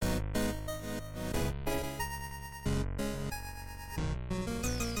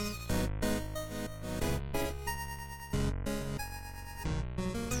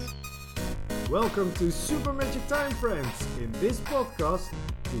Welcome to Super Magic Time, friends. In this podcast,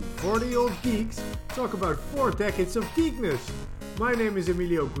 two 40-year-old geeks talk about 4 decades of geekness. My name is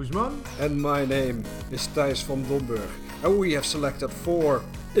Emilio Guzman. And my name is Thijs van Domburg. And we have selected 4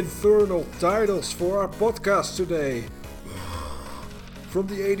 infernal titles for our podcast today. From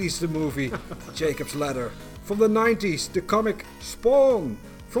the 80s, the movie Jacob's Ladder. From the 90s, the comic Spawn.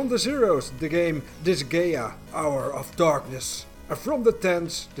 From the Zeros, the game Disgaea, Hour of Darkness. And from the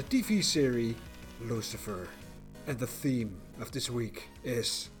 10s, the TV series Lucifer. And the theme of this week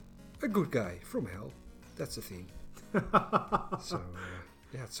is a good guy from hell. That's the theme.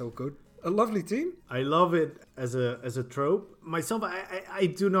 Yeah, it's so good. A lovely theme. I love it as a trope. Myself, I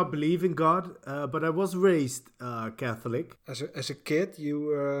do not believe in God, but I was raised Catholic. As a kid,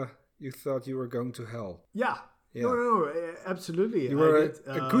 you thought you were going to hell. Yeah. Yeah. No, absolutely. You were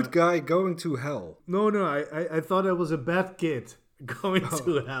a good guy going to hell. No, I thought I was a bad kid going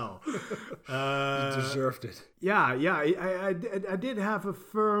to hell. You deserved it. Yeah, I did have a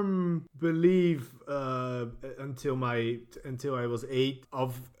firm belief until I was 8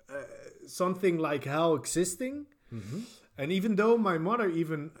 of something like hell existing. Mm-hmm. And even though my mother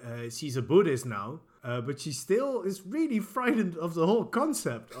she's a Buddhist now, but she still is really frightened of the whole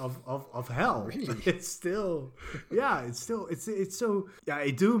concept of hell. Really? It's so. Yeah, I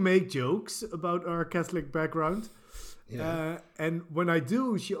do make jokes about our Catholic background. Yeah. And when I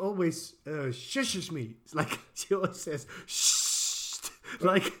do, she always shushes me. It's like she always says, shh,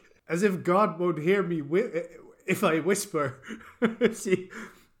 like as if God won't hear me if I whisper. She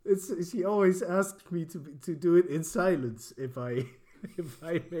always asks me to do it in silence if I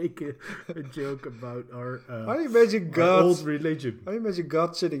make a joke about our old religion. I imagine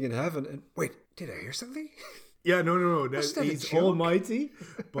God sitting in heaven and wait, did I hear something? Yeah, no. He's almighty,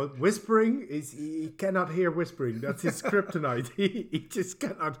 but whispering he cannot hear whispering. That's his kryptonite. He just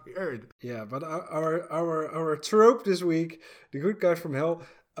cannot hear it. Yeah, but our trope this week, the good guy from hell.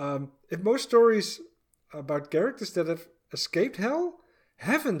 In most stories about characters that have escaped hell,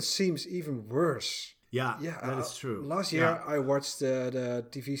 heaven seems even worse. Yeah, that is true. Last year I watched the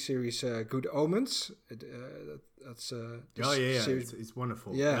TV series Good Omens. That's series. It's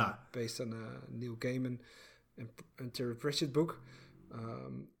wonderful. Yeah, based on Neil Gaiman and Terry Pratchett book.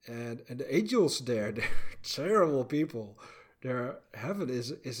 And the angels they're terrible people. Their heaven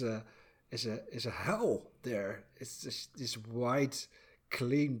is a hell there. It's just this white,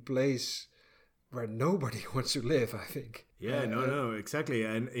 clean place where nobody wants to live, I think. Yeah, no, exactly.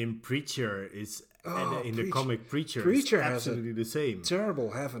 And in Preacher is the comic Preacher has absolutely the same.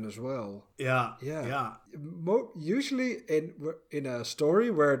 Terrible heaven as well. Yeah. Usually in a story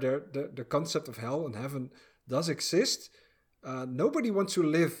where the concept of hell and heaven does exist, nobody wants to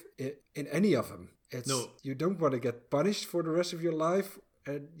live in any of them. You don't want to get punished for the rest of your life,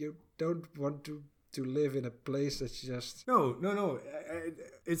 and you don't want to live in a place that's just... No.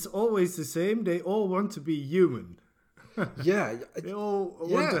 It's always the same. They all want to be human. Yeah. They all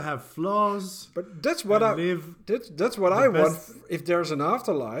want to have flaws. But that's what that's what I want. If there's an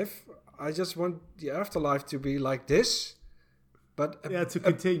afterlife, I just want the afterlife to be like this. But to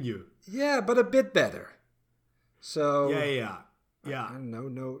continue. But a bit better. So... Yeah. I don't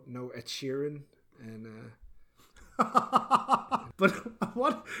know, no Ed Sheeran and... But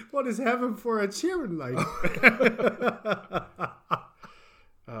what is heaven for Ed Sheeran like?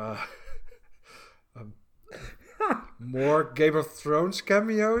 More Game of Thrones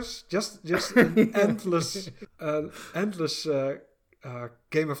cameos, just an endless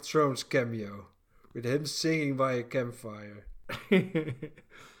Game of Thrones cameo with him singing by a campfire.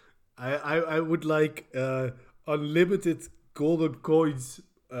 I would like unlimited golden coins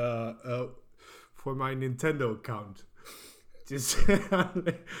for my Nintendo account. Just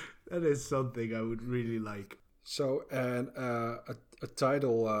that is something I would really like. So, and a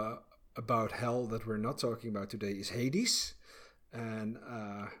title about hell that we're not talking about today is Hades, and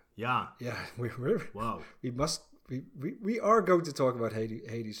we are going to talk about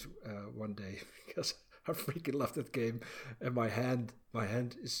Hades one day because I freaking love that game, and my hand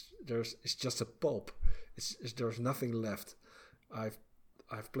is just a pulp. There's nothing left. I've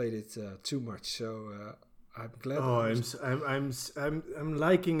played it too much, so I'm glad. I'm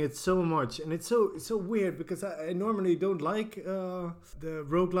liking it so much, and it's so weird because I normally don't like the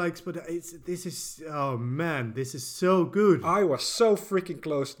roguelikes, but this is so good. I was so freaking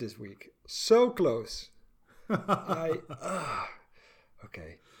close this week, so close.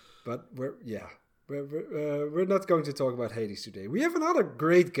 Okay, but we're not going to talk about Hades today. We have another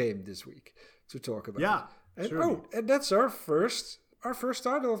great game this week to talk about. Yeah, and that's our first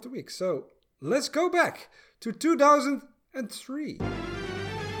title of the week. So let's go back to 2003.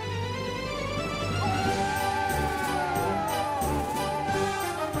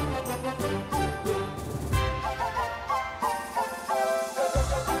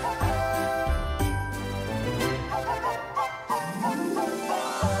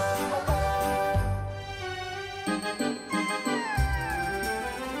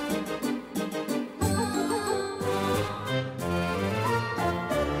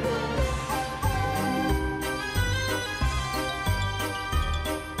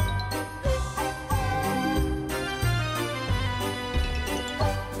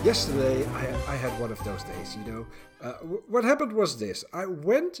 Yesterday, I had one of those days, you know. What happened was this. I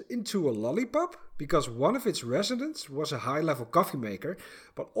went into a lollipop because one of its residents was a high-level coffee maker,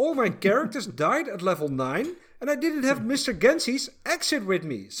 but all my characters died at level 9, and I didn't have Mr. Gensi's exit with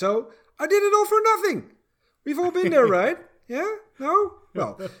me, so I did it all for nothing. We've all been there, right? Yeah? No?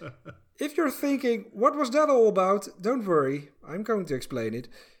 Well, if you're thinking, what was that all about? Don't worry, I'm going to explain it.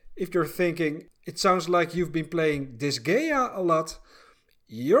 If you're thinking, it sounds like you've been playing Disgaea a lot,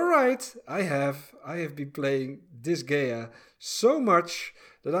 you're right, I have. I have been playing Disgaea so much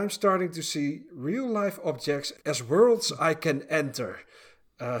that I'm starting to see real-life objects as worlds I can enter.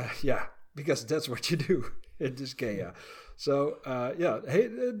 Yeah, because that's what you do in Disgaea. So, hey,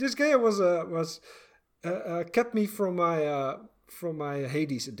 Disgaea was kept me from my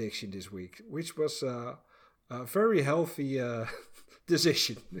Hades addiction this week, which was a very healthy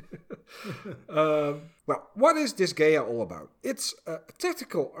decision. Well, what is Disgaea all about? It's a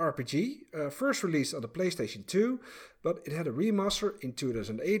tactical RPG, first released on the PlayStation 2, but it had a remaster in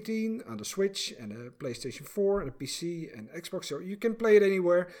 2018 on the Switch and a PlayStation 4 and a PC and Xbox, so you can play it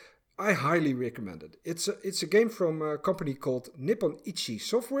anywhere. I highly recommend it. It's a game from a company called Nippon Ichi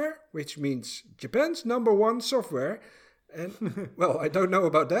Software, which means Japan's #1 software. And, well, I don't know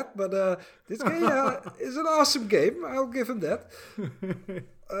about that, but this game is an awesome game. I'll give him that.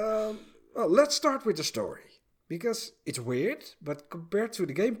 Well, let's start with the story. Because it's weird, but compared to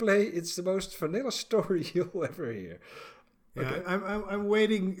the gameplay, it's the most vanilla story you'll ever hear. Okay. Yeah, I'm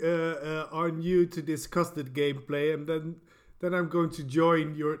waiting on you to discuss the gameplay, and then I'm going to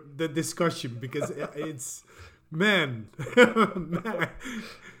join the discussion, because it's... Man.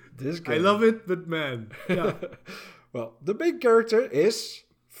 This game. I love it, but man. Yeah. Well, the main character is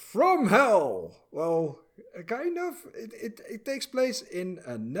from hell. Well, kind of. It takes place in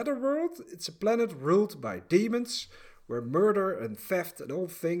a netherworld. It's a planet ruled by demons, where murder and theft and all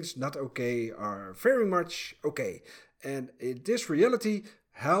things not okay are very much okay. And in this reality,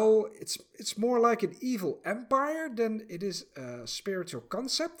 hell, it's more like an evil empire than it is a spiritual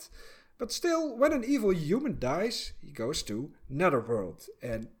concept. But still, when an evil human dies, he goes to Netherworld.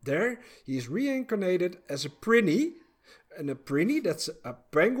 And there, he is reincarnated as a Prinny. And a Prinny, that's a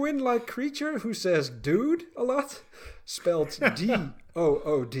penguin-like creature who says dude a lot. Spelled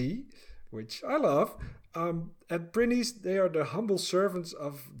D-O-O-D, which I love. And Prinnies, they are the humble servants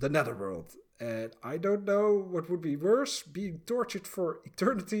of the Netherworld. And I don't know what would be worse, being tortured for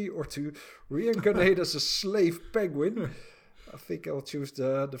eternity or to reincarnate as a slave penguin. I think I'll choose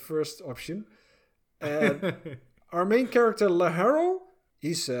the first option. And our main character, Laharol,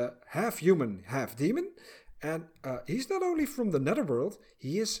 he's half human, half demon. And he's not only from the Netherworld,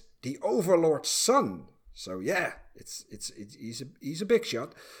 he is the Overlord's son. So yeah, he's a big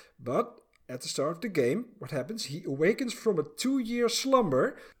shot. But at the start of the game, what happens? He awakens from a 2-year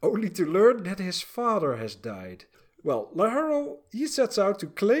slumber, only to learn that his father has died. Well, Laharol, he sets out to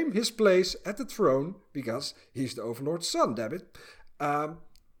claim his place at the throne, because he's the Overlord's son, damn it.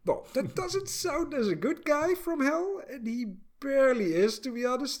 Well, that doesn't sound as a good guy from hell, and he barely is, to be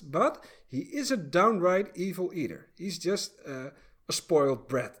honest, but he is a downright evil eater. He's just a spoiled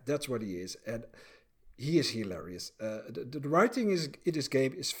brat, that's what he is, and he is hilarious. The writing in this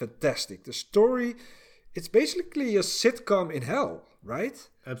game is fantastic. The story, it's basically a sitcom in hell, right?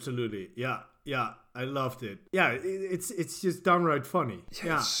 Absolutely, yeah, I loved it. Yeah, it's just downright funny.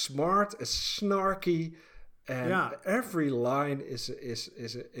 Yeah, it's smart, it's snarky, and every line is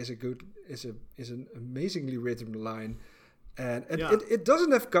an amazingly written line. And it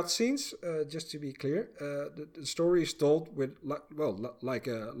doesn't have cutscenes, just to be clear. The story is told with like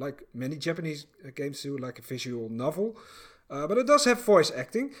many Japanese games do, like a visual novel. But it does have voice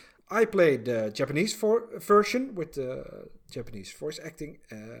acting. I played the Japanese version with the Japanese voice acting.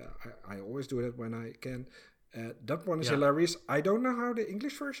 I always do that when I can. That one is hilarious. I don't know how the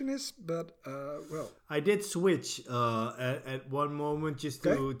English version is, but well. I did switch at one moment just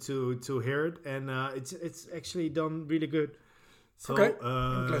to hear it, and it's actually done really good. So, okay,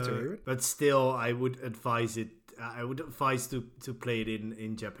 I'm glad to hear it. But still, I would advise it. I would advise to play it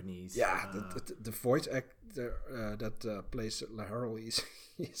in Japanese. Yeah, the voice actor that plays Laharol is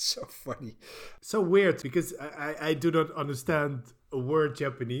so funny. So weird, because I do not understand a word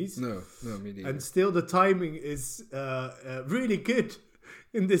Japanese. No, me neither. And still the timing is really good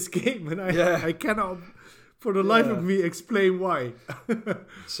in this game, and I cannot for the life of me explain why.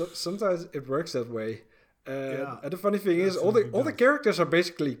 So sometimes it works that way. And the funny thing is, all the characters are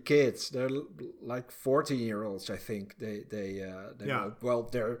basically kids. They're like 14-year-olds, I think.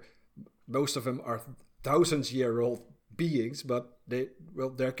 They're most of them are thousands-year-old beings, but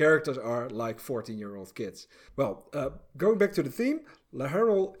their characters are like 14-year-old kids. Well, going back to the theme,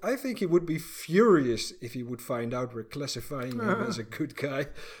 Laharol, I think he would be furious if he would find out we're classifying him as a good guy.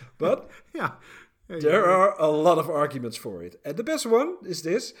 But there are a lot of arguments for it. And the best one is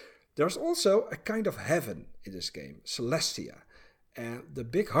this. There's also a kind of heaven in this game, Celestia. And the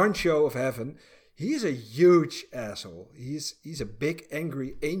big honcho of heaven, he's a huge asshole. He's a big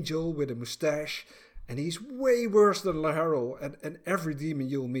angry angel with a mustache. And he's way worse than Laharol and every demon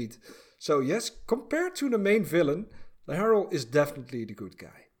you'll meet. So yes, compared to the main villain, Laharol is definitely the good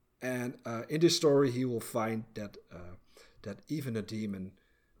guy. And in this story, he will find that even a demon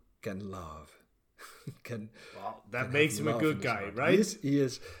can love. That makes him a good guy, right? He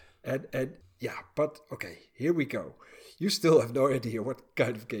is. And yeah, but okay, here we go. You still have no idea what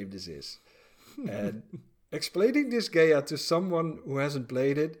kind of game this is. And explaining this Gaia to someone who hasn't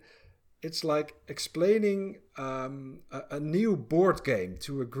played it, it's like explaining a new board game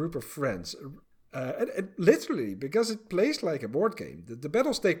to a group of friends. And literally, because it plays like a board game. The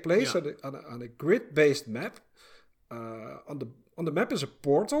battles take place on a grid-based map. On the map is a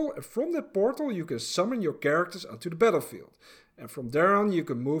portal, and from that portal you can summon your characters onto the battlefield. And from there on you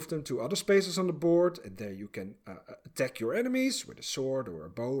can move them to other spaces on the board, and there you can attack your enemies with a sword or a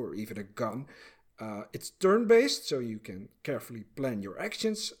bow or even a gun. It's turn-based, so you can carefully plan your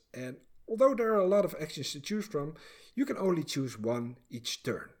actions, and although there are a lot of actions to choose from, you can only choose one each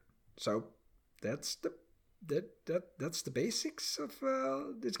turn. So that's the basics of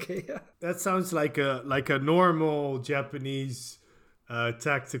this game. That sounds like a normal Japanese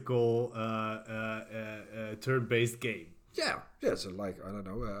tactical turn-based game. Yeah, so like, I don't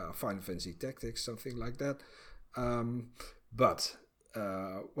know, Final Fantasy Tactics, something like that. But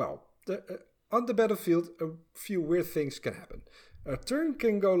on the battlefield, a few weird things can happen. A turn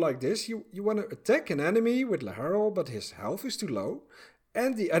can go like this. You want to attack an enemy with Laharol, but his health is too low.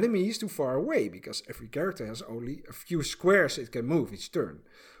 And the enemy is too far away, because every character has only a few squares it can move each turn.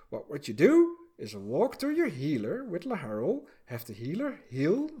 Well, what you do is walk to your healer with Laharol, have the healer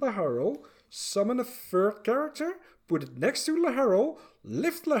heal Laharol, summon a third character, put it next to Laharol,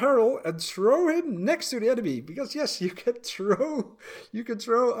 lift Laharol, and throw him next to the enemy. Because yes, you can throw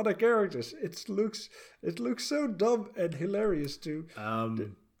other characters. It looks so dumb and hilarious too.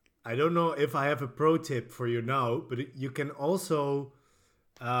 I don't know if I have a pro tip for you now, but you can also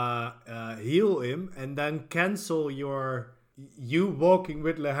heal him and then cancel you walking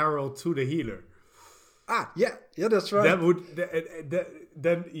with Laharol to the healer. Yeah, that's right.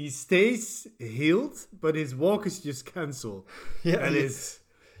 Then he stays healed, but his walk is just cancelled. The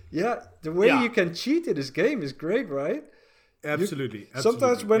way you can cheat in this game is great, right? Absolutely.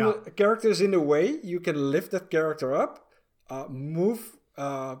 Sometimes when a character is in the way, you can lift that character up, move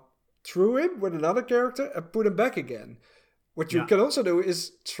through him with another character, and put him back again. What you can also do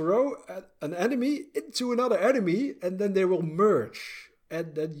is throw an enemy into another enemy, and then they will merge.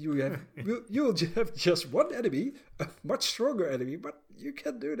 And then you'll have just one enemy, a much stronger enemy, but you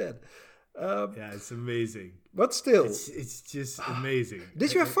can do that. It's amazing. But still, it's just amazing.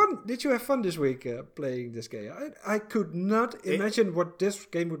 Did you have fun? Did you have fun this week playing this game? I could not imagine what this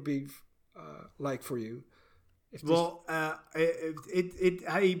game would be like for you. It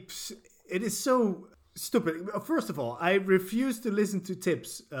is so stupid. First of all, I refuse to listen to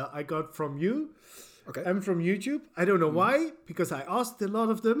tips I got from you. Okay. And from YouTube. I don't know why, because I asked a lot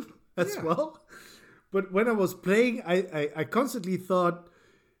of them as well. But when I was playing, I constantly thought,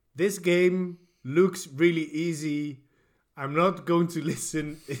 this game looks really easy. I'm not going to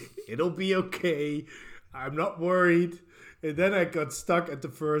listen. It'll be okay. I'm not worried. And then I got stuck at the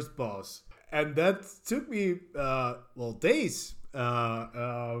first boss. And that took me, days.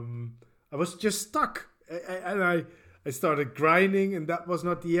 I was just stuck. I started grinding, and that was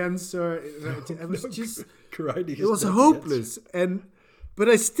not the answer. It was just grinding. It was hopeless, but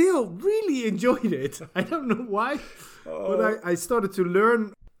I still really enjoyed it. I don't know why, but I started to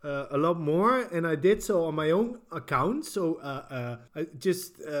learn a lot more, and I did so on my own account. So I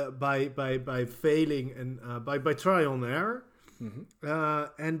just by failing and by trial and error,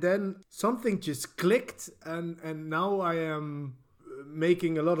 and then something just clicked, and now I am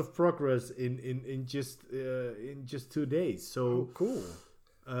making a lot of progress in just 2 days. So cool.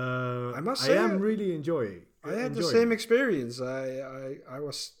 I must say I am really enjoying. I had the same experience. I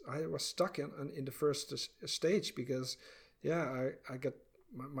was stuck in the first stage because I got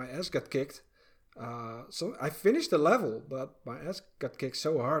my ass got kicked. So I finished the level, but my ass got kicked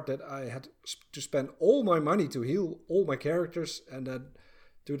so hard that I had to spend all my money to heal all my characters and then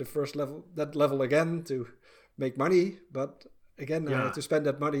do that level again to make money, but again, I had to spend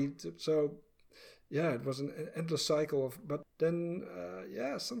that money. So it was an endless cycle of. But then,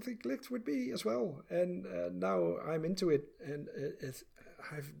 something clicked with me as well, and now I'm into it, and it's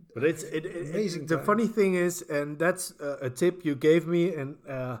amazing. The funny thing is, and that's a tip you gave me, and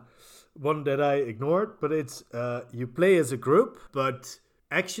one that I ignored. But it's you play as a group, but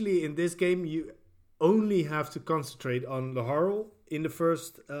actually in this game you only have to concentrate on Laharl in the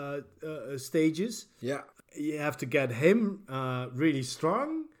first stages. Yeah, you have to get him really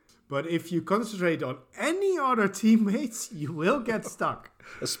strong. But if you concentrate on any other teammates, you will get stuck.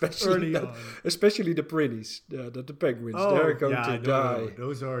 Especially the Prinnies, the penguins. They're going to die. No.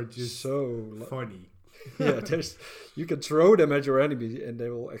 Those are just so funny. Yeah, you can throw them at your enemy and they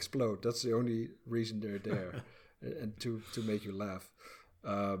will explode. That's the only reason they're there, and to make you laugh.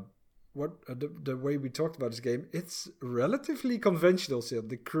 The way we talked about this game, it's relatively conventional still.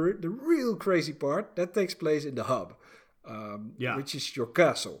 The real crazy part that takes place in the hub, which is your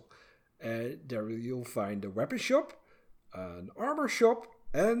castle. There you'll find a weapon shop, an armor shop,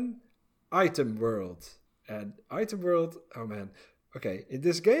 and item world. And item world, oh man. Okay, in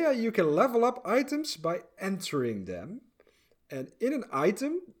this game you can level up items by entering them. And in an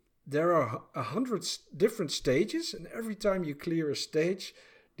item, there are 100 different stages. And every time you clear a stage,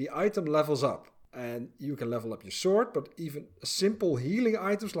 the item levels up. And you can level up your sword, but even simple healing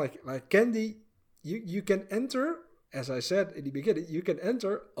items like candy, you can enter. As I said in the beginning, you can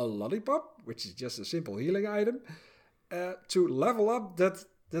enter a lollipop, which is just a simple healing item, to level up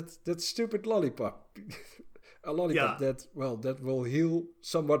that stupid lollipop. A lollipop that will heal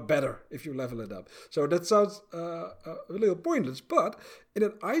somewhat better if you level it up. So that sounds a little pointless, but in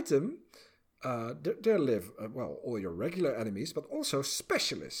an item, there live, all your regular enemies, but also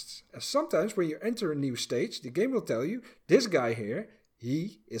specialists. Sometimes when you enter a new stage, the game will tell you, this guy here,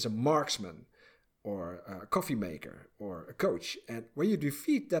 he is a marksman, or a coffee maker, or a coach. And when you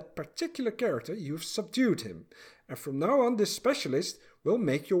defeat that particular character, you've subdued him. And from now on, this specialist will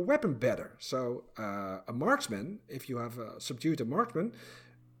make your weapon better. So a marksman, if you have subdued a marksman,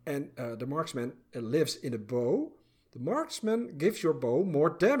 and the marksman lives in a bow, the marksman gives your bow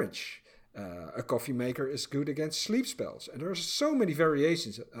more damage. A coffee maker is good against sleep spells. And there are so many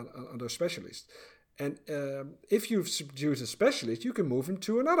variations on those specialists. And if you've subdued a specialist, you can move him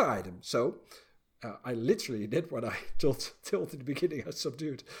to another item. So I literally did what I told in the beginning. I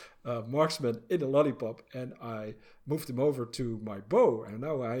subdued marksman in a lollipop and I moved him over to my bow. And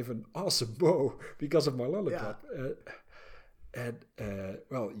now I have an awesome bow because of my lollipop. Yeah.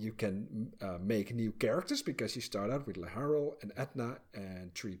 You can make new characters because you start out with Laharl and Etna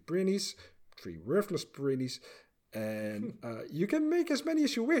and 3 Prinnies, 3 worthless Prinnies. And you can make as many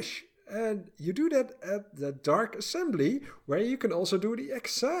as you wish. And you do that at the Dark Assembly, where you can also do the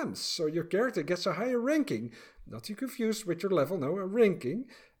exams. So your character gets a higher ranking. Not to confuse with your level, no, a ranking.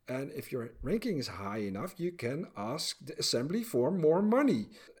 And if your ranking is high enough, you can ask the assembly for more money.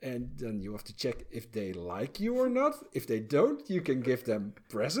 And then you have to check if they like you or not. If they don't, you can give them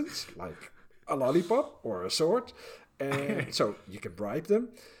presents, like a lollipop or a sword. And so you can bribe them.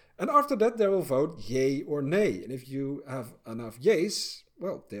 And after that, they will vote yay or nay. And if you have enough yays,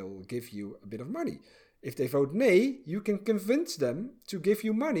 well, they'll give you a bit of money. If they vote nay, you can convince them to give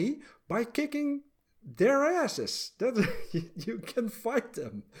you money by kicking their asses. That you can fight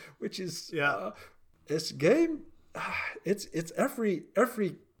them, which is this game. It's every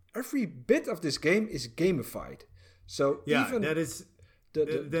bit of this game is gamified. So even that is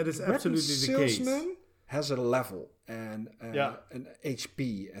absolutely the case. Salesman has a level and an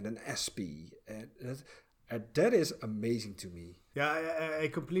HP and an SP, and that is amazing to me. Yeah, I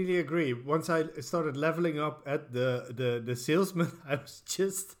completely agree. Once I started leveling up at the salesman, I was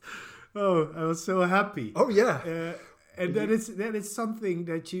just, I was so happy. Oh yeah, and that is something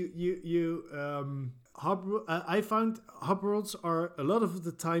that you I found hub worlds are a lot of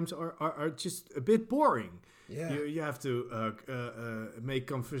the times are just a bit boring. Yeah, you have to make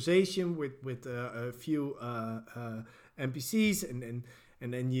conversation with a few NPCs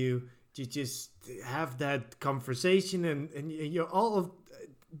and then you just have that conversation and you're all of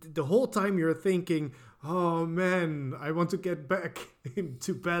the whole time you're thinking, oh man, I want to get back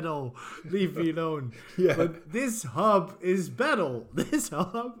into battle, leave me alone. Yeah. But this hub is battle. This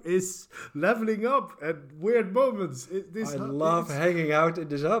hub is leveling up at weird moments. I love hanging out in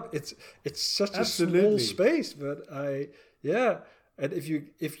this hub. It's such a small space, but and if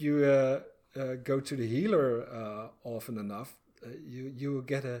you go to the healer often enough, you will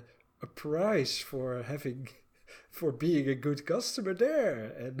get a prize for being a good customer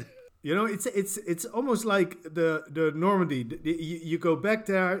there. And you know, it's almost like the Normandy. You go back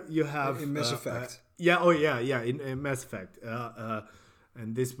there, you have in Mass Effect. In Mass Effect.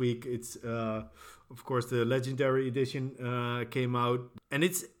 And this week it's of course, the Legendary Edition came out, and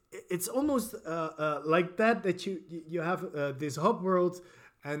it's almost like that you have this hub world,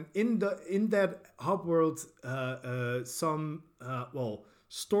 and in that hub world, some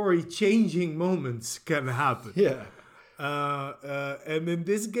story changing moments can happen. Yeah. And in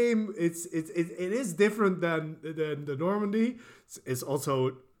this game, it is different than the Normandy. It's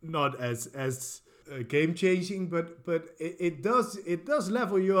also not as game changing, but it does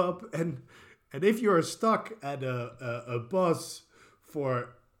level you up, and if you're stuck at a boss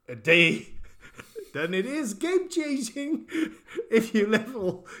for a day, then it is game changing if you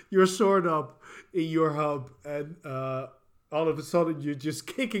level your sword up in your hub, and all of a sudden you're just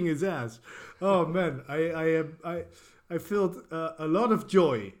kicking his ass. Oh man, I felt a lot of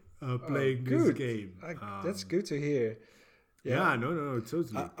joy playing this game. That's good to hear. Yeah, no,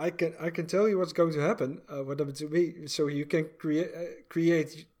 totally. I can tell you what's going to happen. What happened to me? So you can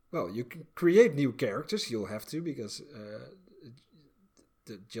create. Well, you can create new characters. You'll have to, because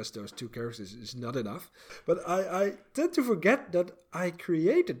just those two characters is not enough. But I tend to forget that I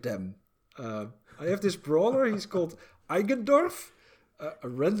created them. I have this brawler. He's called Eigendorf.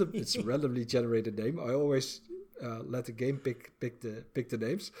 It's a randomly generated name. I always let the game pick the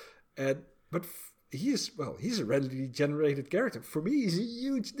names, but he's a randomly generated character. For me, he's a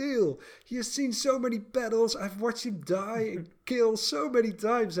huge deal. He has seen so many battles. I've watched him die and kill so many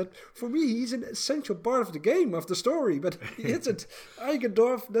times that for me, he's an essential part of the game, of the story. But he isn't.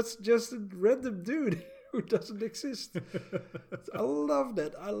 Eigendorf, that's just a random dude who doesn't exist. I love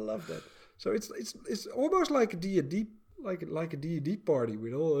that. So it's almost like a D&D. Like a D&D party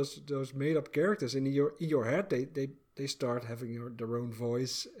with all those made up characters, and in your head they start having their own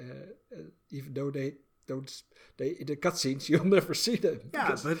voice, even though they don't. In the cutscenes you'll never see them.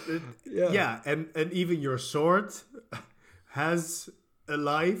 Yeah, and even your sword has a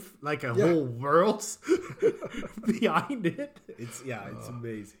life, like a whole world behind it. It's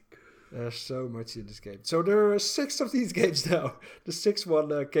amazing. There's so much in this game. So there are 6 of these games now. The 6th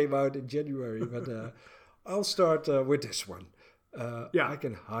one came out in January, but. I'll start with this one. I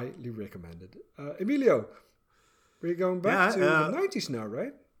can highly recommend it. Emilio, we're going back to the 90s now,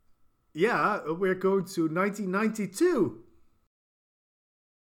 right? Yeah, we're going to 1992.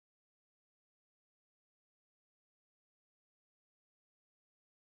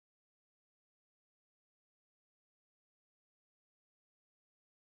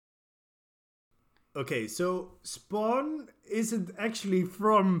 Okay, so Spawn isn't actually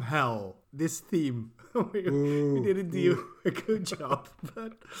from hell, this theme. we didn't do a good job,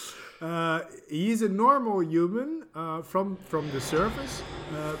 but he's a normal human from the surface,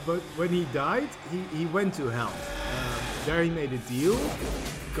 but when he died, he went to hell. There he made a deal,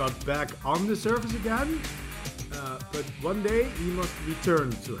 got back on the surface again, but one day he must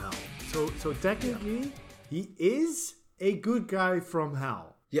return to hell. So technically, he is a good guy from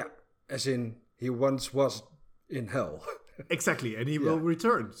hell. Yeah, as in he once was in hell. Exactly, and he will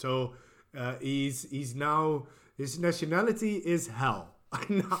return. So he's now, his nationality is hell.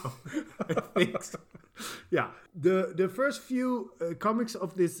 Now, I think so. Yeah, the first few comics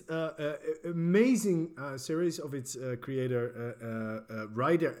of this amazing series of its creator,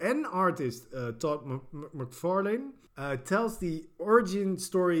 writer and artist Todd McFarlane tells the origin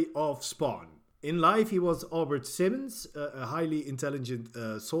story of Spawn. In life, he was Albert Simmons, a highly intelligent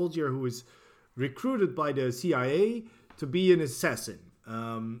soldier who is recruited by the CIA to be an assassin.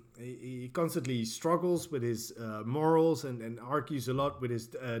 He constantly struggles with his morals and argues a lot with his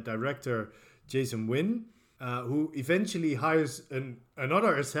director, Jason Wynn, who eventually hires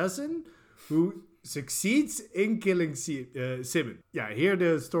another assassin who succeeds in killing Simmons. Yeah, here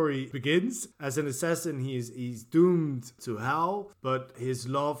the story begins. As an assassin, he's doomed to hell, but his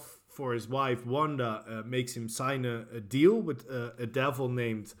love for his wife Wanda makes him sign a deal with a devil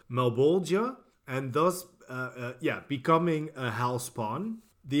named Malbolgia, and thus becoming a Hellspawn.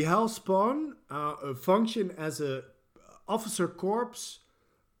 The Hellspawn function as a officer corps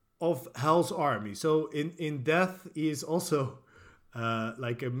of Hell's army. So in death, he is also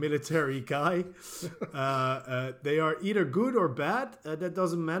like a military guy. They are either good or bad. That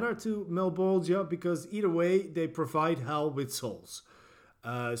doesn't matter to Malbolgia, because either way, they provide Hell with souls.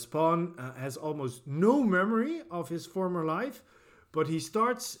 Spawn has almost no memory of his former life, but he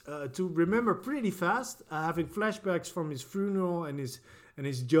starts to remember pretty fast, having flashbacks from his funeral and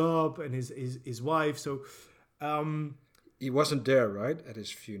his job and his wife. So he wasn't there, right, at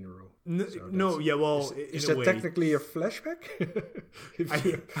his funeral? No, yeah, well, is that technically a flashback?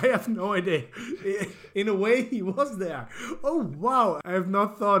 I have no idea. In a way, he was there. Oh wow, I have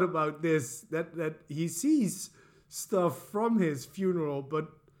not thought about this. That he sees stuff from his funeral, but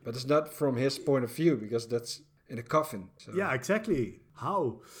But it's not from his point of view, because that's in a coffin. So. Yeah, exactly.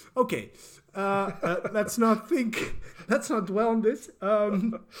 How? Okay. Let's not dwell on this.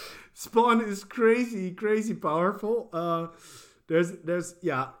 Spawn is crazy powerful. There's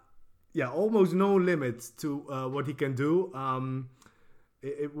almost no limit to what he can do.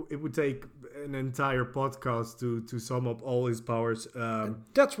 It would take an entire podcast to sum up all his powers. And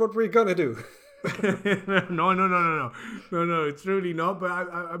that's what we're gonna do. No. It's really not. But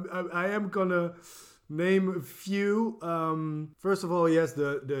I am gonna name a few. First of all, he has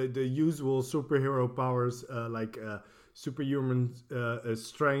the usual superhero powers like superhuman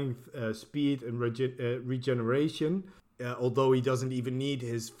strength, speed, and regeneration. Although he doesn't even need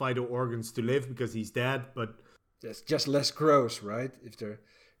his vital organs to live because he's dead, but it's just less gross, right? If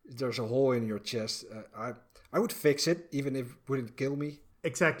there's a hole in your chest, I would fix it, even if it wouldn't kill me.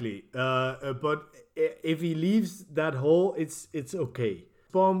 Exactly. But if he leaves that hole, it's okay.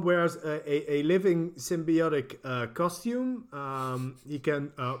 Spawn wears a living symbiotic costume. He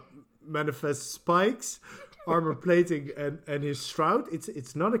can manifest spikes, armor plating, and his shroud.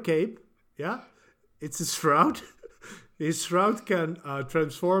 It's not a cape, yeah? It's a shroud. His shroud can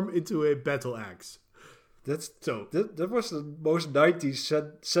transform into a battle axe. That was the most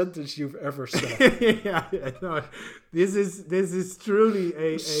 90s sentence you've ever said. No. This is truly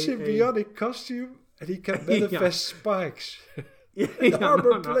a symbiotic costume, and he can manifest spikes.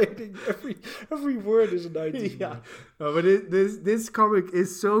 Armor plating. Every word is a 90s. Yeah, no, but this comic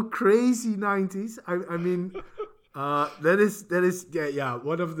is so crazy 90s. I mean, that is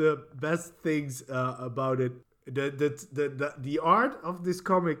one of the best things about it. The art of this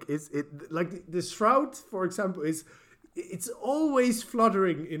comic is like the shroud, for example, it's always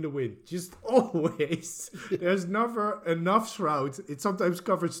fluttering in the wind, just always. There's never enough shroud. It sometimes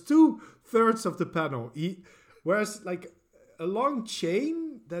covers 2/3 of the panel. Whereas like a long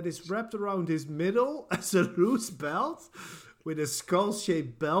chain that is wrapped around his middle as a loose belt with a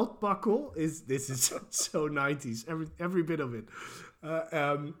skull-shaped belt buckle is so 90s. Every bit of it,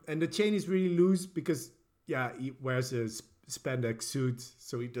 and the chain is really loose because. Yeah, he wears a spandex suit,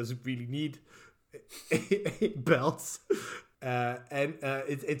 so he doesn't really need a belt.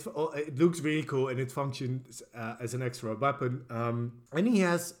 It looks really cool, and it functions as an extra weapon. And he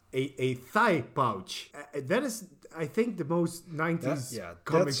has a thigh pouch. That is, I think, the most 90s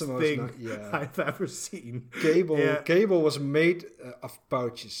comics thing I've ever seen. Cable was made of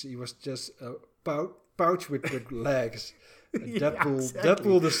pouches. He was just a pouch with legs.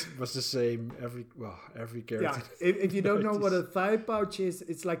 Deadpool was the same. Every character. Yeah, if you don't know what a thigh pouch is,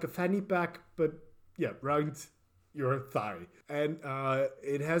 it's like a fanny pack, but round your thigh, and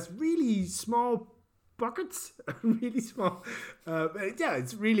it has really small pockets, really small.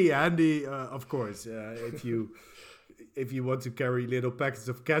 It's really handy, of course, if you want to carry little packets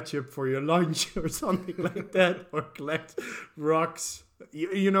of ketchup for your lunch or something like that, or collect rocks.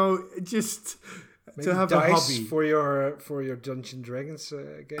 Just. Maybe to have dice a hobby for your Dungeons and Dragons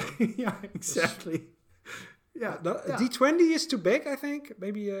game. Yeah, exactly. Yeah, D20 is too big, I think.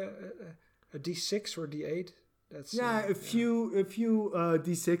 Maybe a D6 or D8. That's a few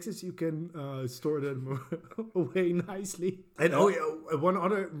D6s you can store them away nicely. And one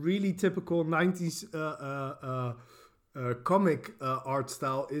other really typical 90s comic art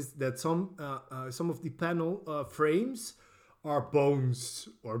style is that some of the panel frames are bones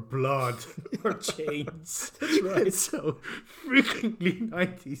or blood or chains. That's right. It's so freakingly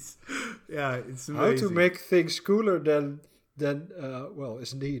 90s. Yeah, it's amazing. How to make things cooler than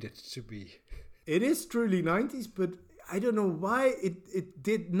is needed to be. It is truly 90s, but I don't know why it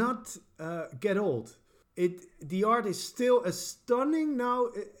did not get old. The art is still as stunning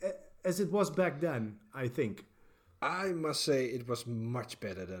now as it was back then, I think. I must say it was much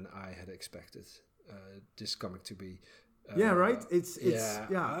better than I had expected this comic to be. Right.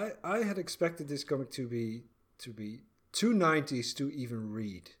 I had expected this comic to be too 90s to even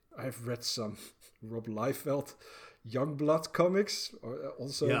read. I've read some Rob Liefeld Youngblood comics, or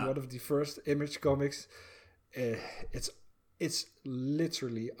also one of the first Image comics. It's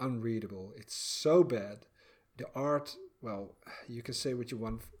literally unreadable. It's so bad. The art, well, you can say what you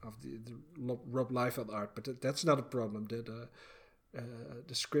want of the Rob Liefeld art, but that's not a problem. The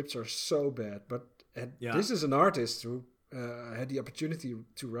scripts are so bad, but this is an artist who had the opportunity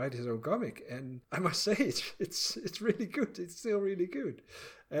to write his own comic, and I must say it's really good. It's still really good,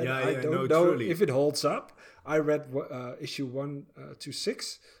 and I don't know truly if it holds up. I read issue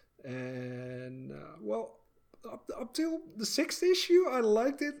 1-6, and up till the 6th issue, I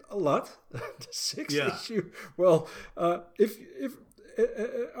liked it a lot. The 6th issue, if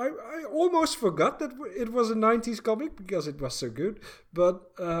I almost forgot that it was a 90s comic because it was so good.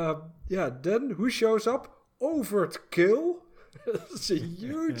 But then who shows up? Overkill. It's a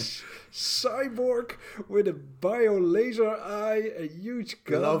huge cyborg with a bio laser eye, a huge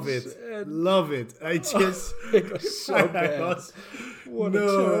gun. Love it. I just it was so bad. I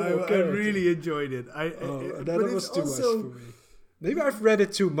really enjoyed it. That was too much for me. Maybe I've read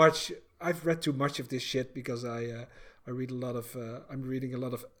it too much. I've read too much of this shit because I read a lot of. I'm reading a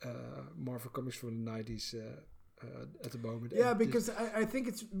lot of Marvel comics from the 90s. At the moment, because I think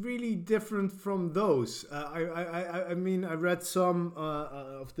it's really different from those. I mean, I read some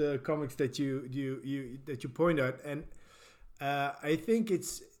of the comics that you point out, and I think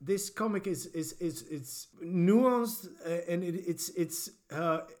this comic is nuanced, and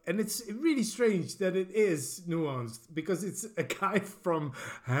it's really strange that it is nuanced because it's a guy from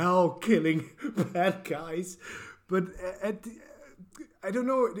hell killing bad guys, but I don't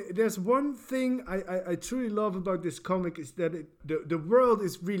know. There's one thing I truly love about this comic is that the world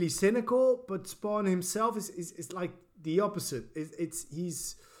is really cynical, but Spawn himself is like the opposite.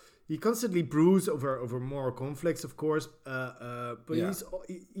 He constantly brews over moral conflicts, of course, but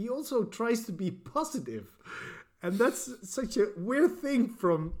he also tries to be positive, and that's such a weird thing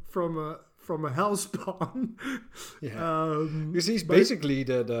from a hell Spawn. Because he's basically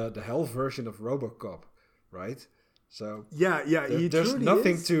the hell version of RoboCop, right? So there's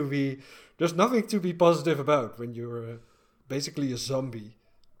nothing to be positive about when you're basically a zombie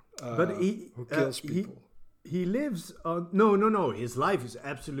who kills people. He lives on no. His life is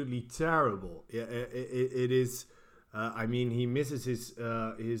absolutely terrible. Yeah, it is. I mean, he misses his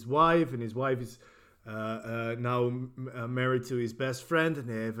wife, and his wife is now married to his best friend, and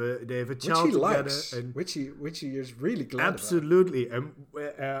they have a child which he together, likes, and which he is really glad absolutely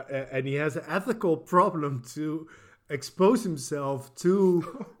about. And he has an ethical problem to expose himself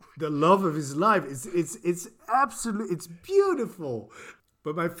to the love of his life. It's absolutely, it's beautiful.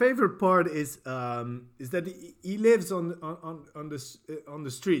 But my favorite part is that he lives on the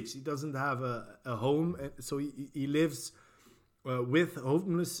streets. He doesn't have a home, so he lives with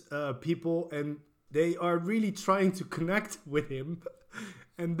homeless people, and they are really trying to connect with him.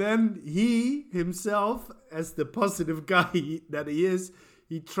 And then he himself, as the positive guy that he is,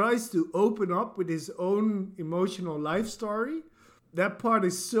 he tries to open up with his own emotional life story. That part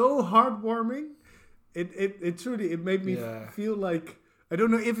is so heartwarming. It truly made me feel like, I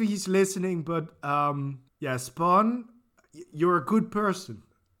don't know if he's listening, but Spawn, you're a good person.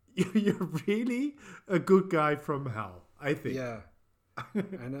 You're really a good guy from hell, I think. Yeah.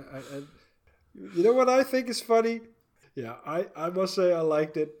 And you know what I think is funny? Yeah, I must say I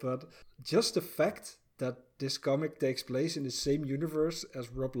liked it, but just the fact that this comic takes place in the same universe as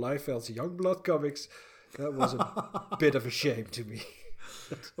Rob Liefeld's Youngblood comics, that was a bit of a shame to me.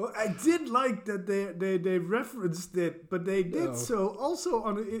 Well, I did like that they referenced it, but they did so also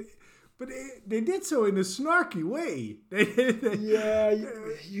they did so in a snarky way.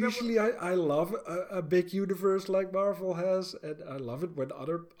 Usually I love a big universe like Marvel has, and I love it when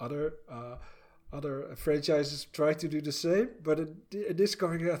other franchises try to do the same. But in this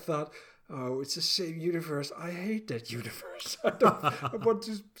comic, I thought, oh, it's the same universe. I hate that universe. I want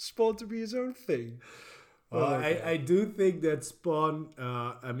Spawn to be his own thing. Well, I do think that Spawn,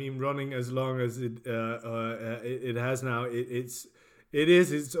 running as long as it has now, it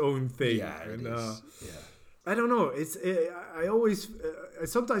is its own thing. Yeah, it is. I don't know. I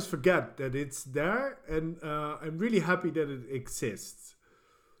sometimes forget that it's there, and I'm really happy that it exists.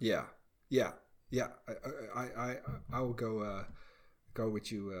 Yeah. I will go with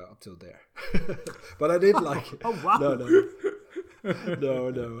you up till there. But I did like it. Oh wow! No.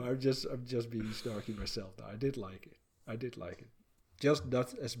 I'm just being snarky myself. No, I did like it. Just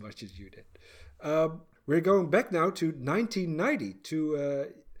not as much as you did. We're going back now to 1990 to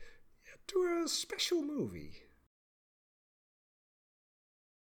a special movie.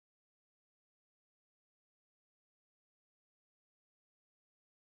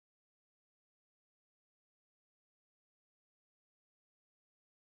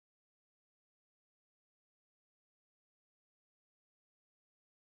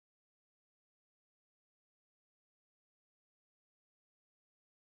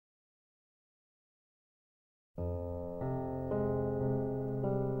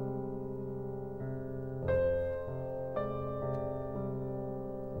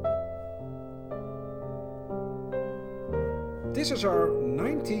 This is our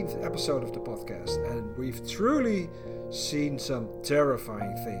 19th episode of the podcast, and we've truly seen some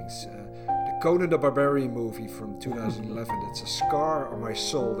terrifying things. The Conan the Barbarian movie from 2011, it's a scar on my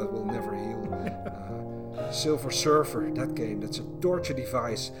soul that will never heal. Silver Surfer, that game, that's a torture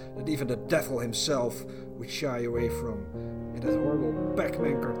device that even the devil himself would shy away from. And that horrible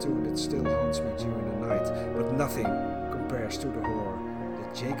Pac-Man cartoon that still haunts me during the night. But nothing compares to the horror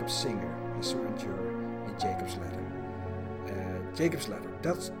that Jacob Singer has to endure in Jacob's Ladder. Jacob's Ladder,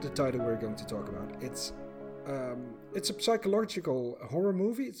 that's the title we're going to talk about. It's a psychological horror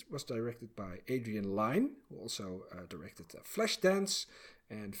movie. It was directed by Adrian Lyne, who also directed Flashdance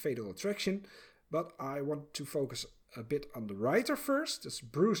and Fatal Attraction. But I want to focus a bit on the writer first. It's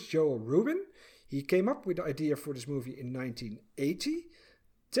Bruce Joel Rubin. He came up with the idea for this movie in 1980,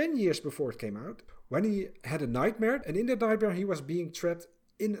 10 years before it came out, when he had a nightmare. And in that nightmare, he was being trapped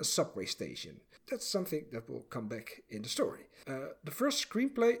in a subway station. That's something that will come back in the story. The first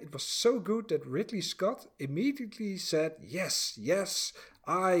screenplay, it was so good that Ridley Scott immediately said, yes,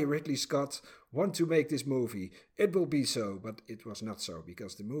 I, Ridley Scott, want to make this movie. It will be so, but it was not so,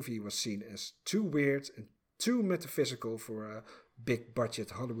 because the movie was seen as too weird and too metaphysical for a big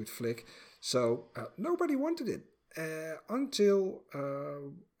budget Hollywood flick. So nobody wanted it. Until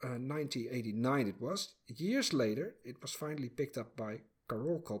 1989 it was. Years later, it was finally picked up by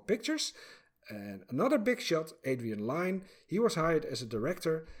Carolco Pictures. And another big shot, Adrian Lyne, he was hired as a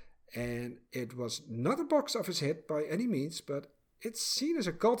director, and it was not a box office hit by any means, but it's seen as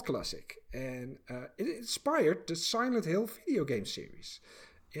a cult classic, and it inspired the Silent Hill video game series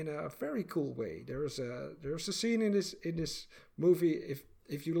in a very cool way. There's a scene in this movie.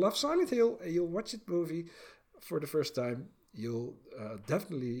 If you love Silent Hill and you'll watch this movie for the first time, you'll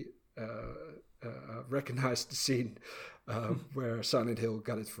definitely recognize the scene where Silent Hill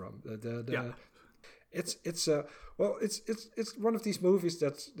got it from. It's one of these movies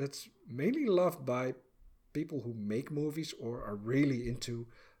that's mainly loved by people who make movies or are really into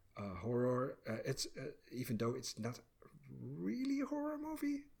horror. It's even though it's not really a horror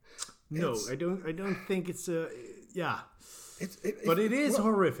movie. No, I don't think it's a but it is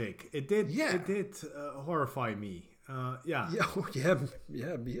horrific. It did horrify me. Yeah,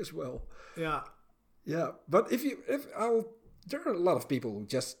 me as well. Yeah. But there are a lot of people who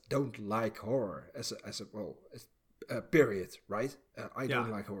just don't like horror as a period, right? I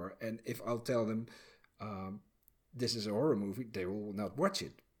don't like horror, and if I'll tell them this is a horror movie, they will not watch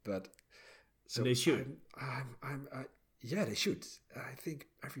it. But so and they should. They should. I think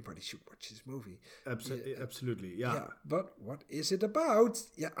everybody should watch this movie. Absolutely, yeah. But what is it about?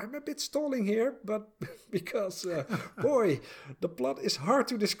 Yeah, I'm a bit stalling here, but because, boy, the plot is hard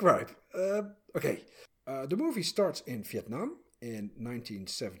to describe. Okay, the movie starts in Vietnam in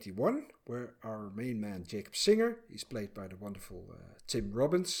 1971, where our main man, Jacob Singer, he's played by the wonderful Tim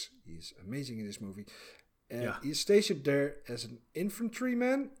Robbins. He's amazing in this movie. He's stationed there as an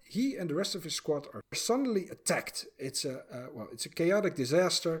infantryman. He and the rest of his squad are suddenly attacked. It's a chaotic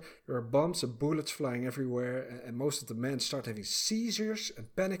disaster. There are bombs and bullets flying everywhere, and most of the men start having seizures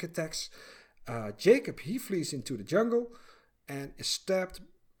and panic attacks. Jacob, he flees into the jungle and is stabbed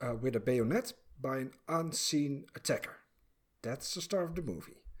with a bayonet by an unseen attacker. That's the start of the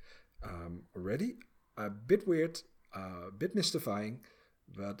movie. Already a bit weird, a bit mystifying.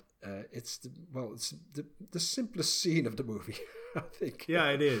 But it's the simplest scene of the movie, I think. Yeah,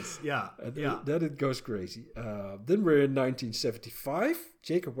 it is. Yeah, Then it goes crazy. Then we're in 1975.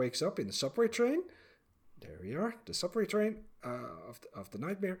 Jacob wakes up in the subway train. There we are, the subway train of the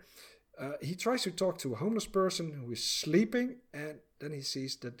nightmare. He tries to talk to a homeless person who is sleeping, and then he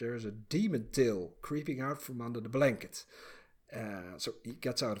sees that there's a demon tail creeping out from under the blanket. So he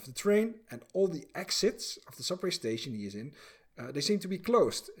gets out of the train, and all the exits of the subway station he is in, they seem to be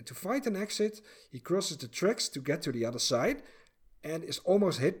closed. And to find an exit, he crosses the tracks to get to the other side and is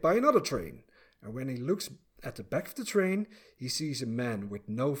almost hit by another train. And when he looks at the back of the train, he sees a man with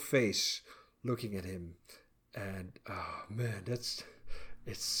no face looking at him. And oh man,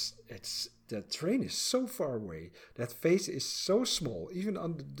 the train is so far away. That face is so small, even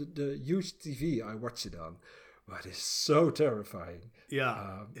on the huge TV I watch it on. But it's so terrifying.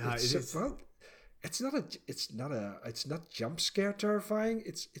 It's not jump scare terrifying.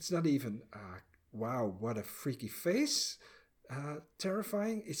 It's not even wow, what a freaky face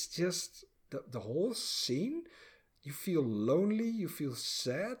terrifying. It's just the whole scene. You feel lonely, you feel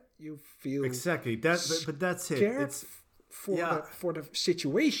sad, you feel exactly that. But that's it. It's for the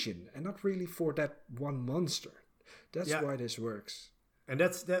situation and not really for that one monster. That's why this works. And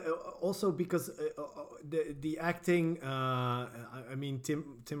that's also because the acting. I mean,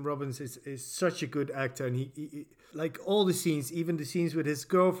 Tim Robbins is such a good actor, and he like all the scenes, even the scenes with his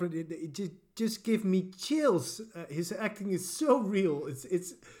girlfriend, it just give me chills. His acting is so real.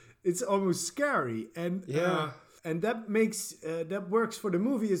 It's almost scary, and and that makes that works for the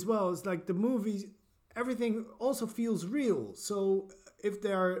movie as well. It's like the movie everything also feels real. So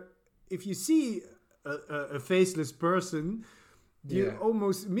if you see a faceless person, you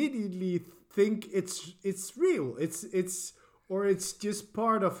almost immediately think it's real. It's just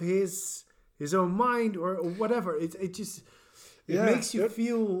part of his own mind or whatever. It just makes you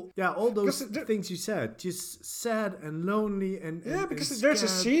feel all those things you said, just sad and lonely and because and there's a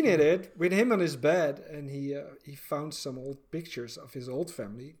scared. scene in it with him on his bed, and he found some old pictures of his old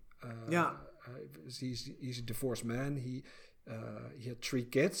family. He's a divorced man. He had 3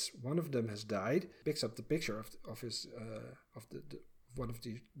 kids. One of them has died. Picks up the picture of his of the one of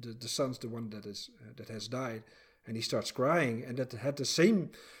the sons, the one that has died, and he starts crying. And that hit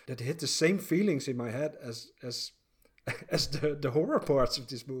the same feelings in my head as the horror parts of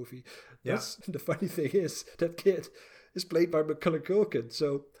this movie. That's the funny thing is that kid is played by Macaulay Culkin.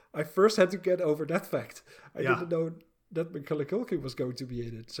 So I first had to get over that fact. I didn't know that Macaulay Culkin was going to be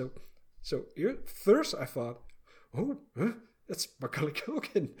in it. So here, first I thought, that's Macaulay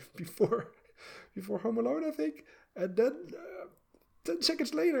Culkin before Home Alone, I think. And then 10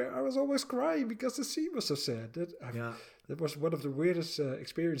 seconds later, I was almost crying because the scene was so sad. That was one of the weirdest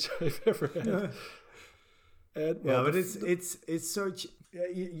experiences I've ever had. And, but it's such.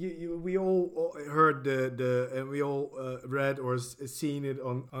 We all heard and we all read or seen it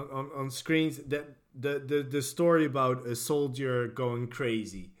on screens that the story about a soldier going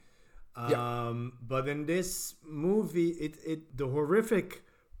crazy. But in this movie, the horrific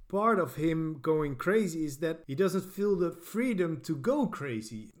part of him going crazy is that he doesn't feel the freedom to go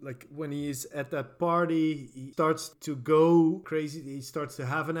crazy. Like when he is at that party, he starts to go crazy. He starts to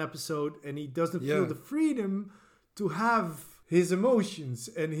have an episode, and he doesn't feel the freedom to have his emotions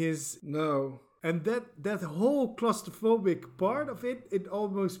and his And that whole claustrophobic part of it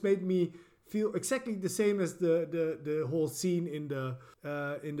almost made me feel exactly the same as the whole scene in the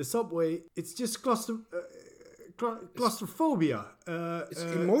subway. It's just claustrophobia. It's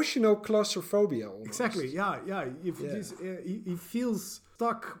emotional claustrophobia. Almost. Exactly. Yeah. He feels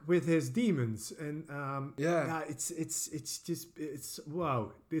stuck with his demons, and it's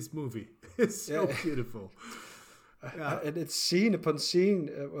wow. This movie is so beautiful. And it's scene upon scene.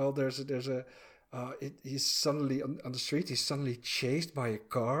 He's suddenly on the street. He's suddenly chased by a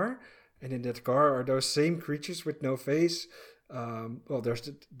car, and in that car are those same creatures with no face.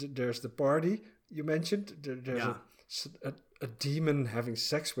 There's the party you mentioned. There's a demon having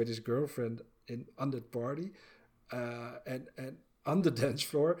sex with his girlfriend on that party, and on the dance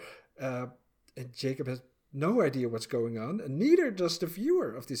floor. And Jacob has no idea what's going on, and neither does the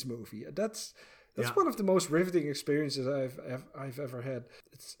viewer of this movie. That's one of the most riveting experiences I've ever had.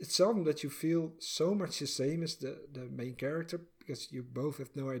 It's seldom that you feel so much the same as the main character, because you both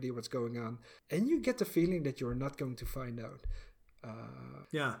have no idea what's going on, and you get the feeling that you're not going to find out.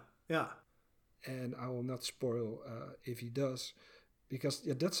 And I will not spoil if he does, because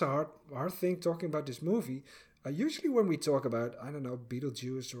that's a hard thing talking about this movie. Usually when we talk about, I don't know,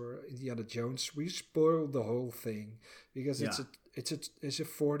 Beetlejuice or Indiana Jones, we spoil the whole thing because it's a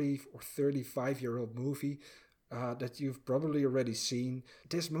 40 or 35-year-old movie that you've probably already seen.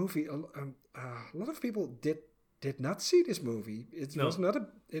 This movie, a lot of people did not see this movie. It was not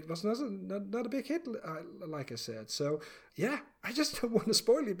a big hit, like I said. So I just don't want to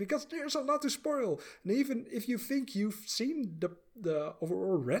spoil it because there's a lot to spoil. And even if you think you've seen the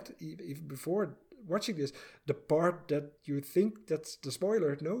or read even before watching this, the part that you think that's the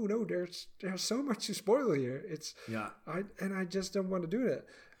spoiler, no, there's so much to spoil here. I just don't want to do that.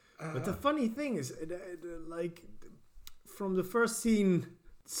 But the funny thing is, like from the first scene,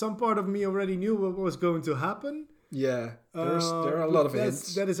 some part of me already knew what was going to happen. Yeah, there are a lot of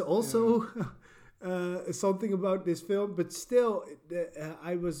hints. That is also something about this film, but still,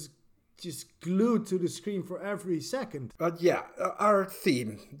 I was just glued to the screen for every second. But our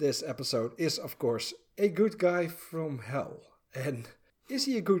theme this episode is, of course, a good guy from hell. And is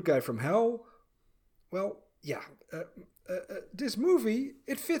he a good guy from hell? Well, this movie,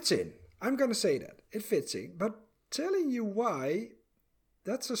 it fits in. I'm going to say that. It fits in. But telling you why,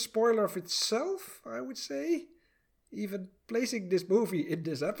 that's a spoiler of itself, I would say. Even placing this movie in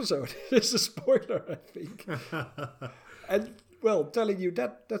this episode is a spoiler, I think. And well, telling you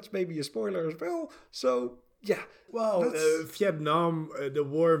that's maybe a spoiler as well. So, yeah. Well, Vietnam, the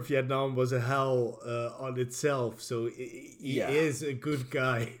war in Vietnam was a hell on itself. So he is a good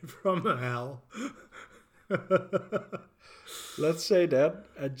guy from a hell. Let's say that.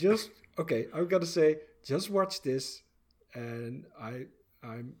 And I'm going to say, just watch this. And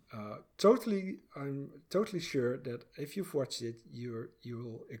I'm totally sure that if you've watched it, you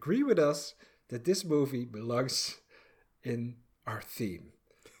will agree with us that this movie belongs in our theme.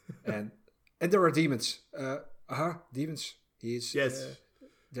 And And there are demons. Demons. He's Yes.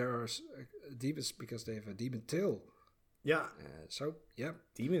 There are demons because they have a demon tail. Yeah. So yeah,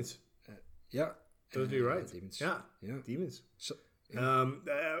 Demons. yeah. Totally right. Demons. Yeah. Yeah. Demons. So,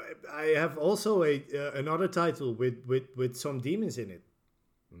 I have also another title with some demons in it.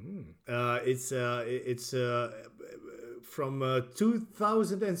 It's from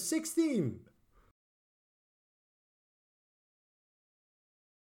 2016.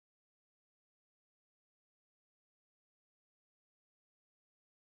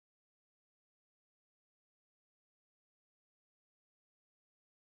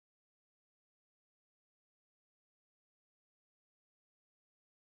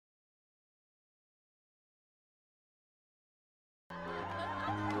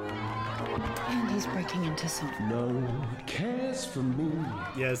 And he's breaking into song. No one cares for me.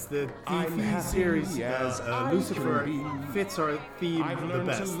 Yes, the I'm TV happy series as I Lucifer can be. fits our theme I've the learned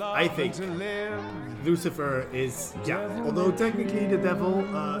to best. love I think and to live. Lucifer is, although technically the devil,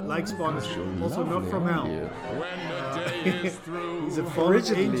 like Spawn, is also not from hell. When the day is through, He's a fallen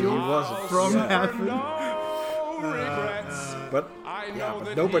Originally, angel he wasn't. from Yeah. heaven. no regrets. but I know but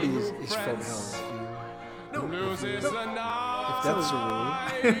that nobody he is who from frets hell. loses the night. If that's a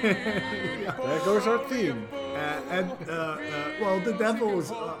rule, there goes our theme. Well, the devil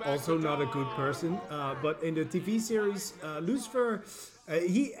is also not a good person, but in the TV series, Lucifer,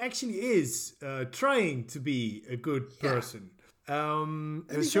 he actually is trying to be a good person. And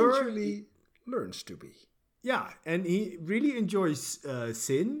Sure, eventually learns to be. yeah, and he really enjoys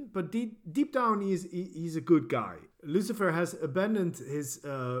sin, but deep down he's a good guy. Lucifer has abandoned his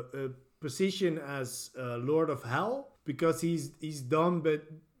position as Lord of Hell because he's done, but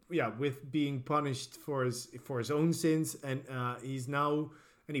with being punished for his own sins, and he's now.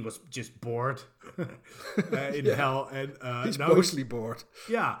 And he was just bored in hell, and He's now mostly bored.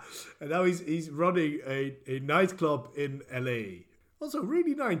 yeah, and now he's running a nightclub in LA. Also,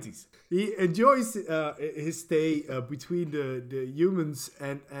 really 90s. He enjoys his stay between the humans,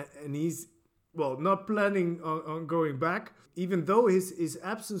 and he's not planning on going back, even though his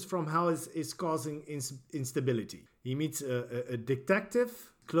absence from hell is causing instability. He meets a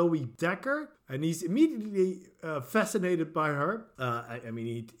detective, Chloe Decker, and he's immediately fascinated by her. I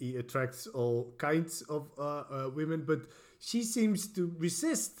mean, he attracts all kinds of women, but she seems to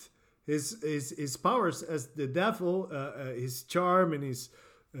resist his powers as the devil. His charm and his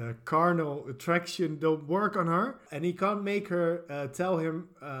carnal attraction don't work on her, and he can't make her tell him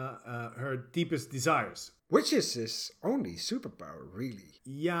her deepest desires. Which is his only superpower, really.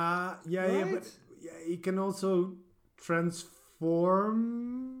 Yeah, Right? but he can also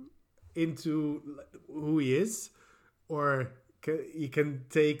transform into who he is, or he can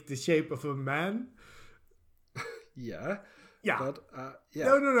take the shape of a man. Yeah. Yeah. But, yeah.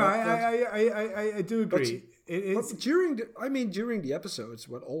 No. But- I do agree. But during the episodes,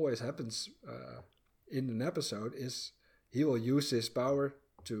 what always happens in an episode is he will use his power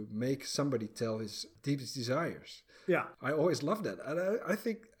to make somebody tell his deepest desires. Yeah. I always love that, and I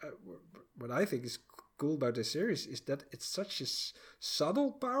think what I think is cool about this series is that it's such a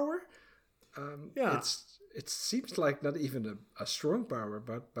subtle power. It seems like not even a strong power,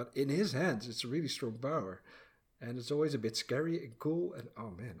 but in his hands, it's a really strong power, and it's always a bit scary and cool. And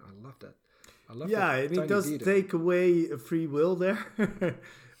oh man, I love that. I love that. And he tiny does detail. take away free will there.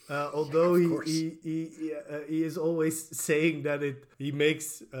 Although of course. he is always saying that he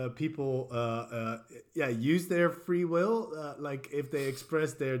makes people use their free will, like if they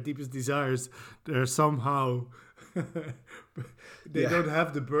express their deepest desires, they're somehow they don't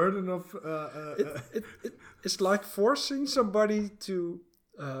have the burden of It's like forcing somebody to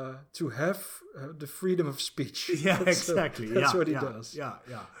have the freedom of speech. Yeah, exactly. That's what he yeah, does.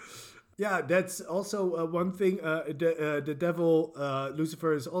 Yeah, that's also one thing. The devil,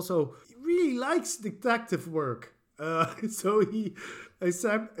 Lucifer, is also really likes detective work. So he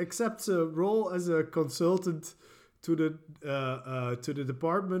accepts a role as a consultant to the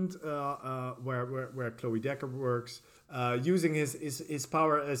department where Chloe Decker works, using his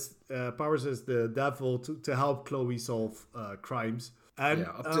powers as the devil to help Chloe solve crimes. And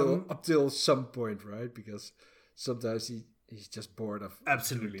up till some point, right? Because sometimes he's just bored of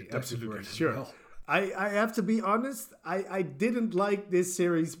absolutely, work. sure. Well, I have to be honest, I didn't like this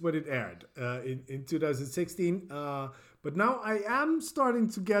series when it aired in 2016, but now I am starting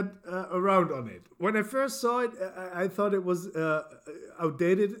to get around on it. When I first saw it, I thought it was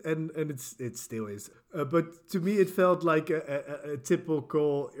outdated, and it still is. But to me, it felt like a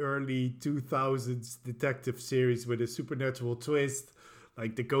typical early 2000s detective series with a supernatural twist,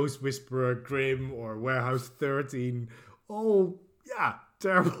 like The Ghost Whisperer, Grimm, or Warehouse 13. Oh, yeah,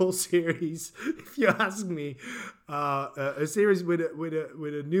 terrible series, if you ask me. A series with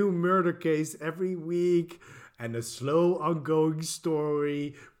a new murder case every week and a slow ongoing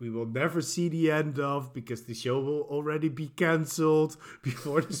story we will never see the end of because the show will already be cancelled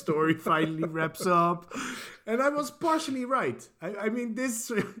before the story finally wraps up. And I was partially right. I mean,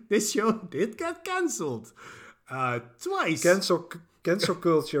 this show did get cancelled twice. Cancel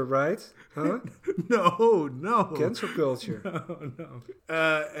culture, right? Huh? No. Cancel culture. No.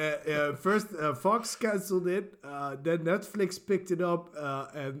 First, Fox canceled it. Then Netflix picked it up,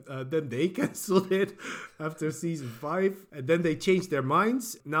 and then they canceled it after season 5. And then they changed their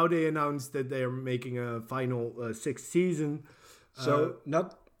minds. Now they announced that they are making a final 6th season. So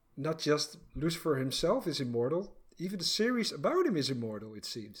not just Lucifer himself is immortal. Even the series about him is immortal, it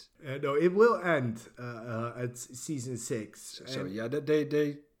seems. No, it will end at season 6. So yeah,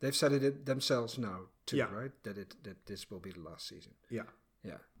 they've said it themselves now too, right? That this will be the last season. Yeah.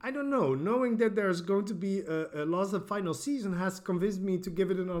 Yeah. I don't know. Knowing that there's going to be a last and final season has convinced me to give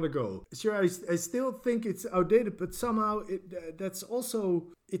it another go. Sure, I still think it's outdated, but somehow that's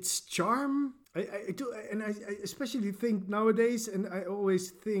also its charm. I do, and I especially think nowadays, and I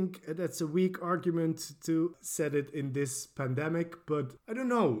always think that's a weak argument to set it in this pandemic, but I don't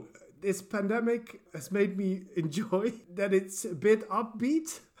know. This pandemic has made me enjoy that it's a bit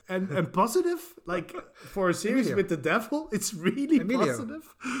upbeat and positive. Like for a series Emilio. with the devil, it's really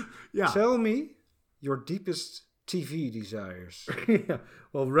positive. Yeah. Tell me your deepest TV desires. Yeah.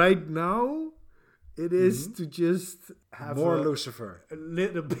 Well, right now, it is to just have More Lucifer. a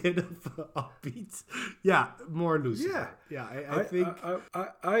little bit of upbeat. Yeah, more Lucifer. Yeah. I think...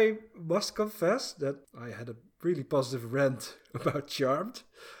 I must confess that I had a really positive rant about Charmed.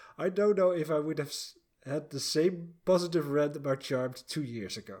 I don't know if I would have had the same positive rant about Charmed 2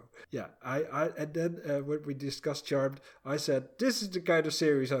 years ago. Yeah, and then when we discussed Charmed, I said, this is the kind of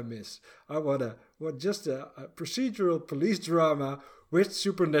series I miss. I want just a procedural police drama with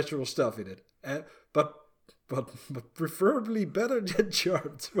supernatural stuff in it. But preferably better than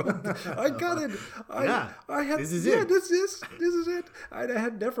Charmed. I got it. I had. This is it. it. This is it. I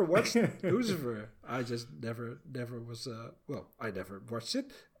had never watched Lucifer. I just never was. I never watched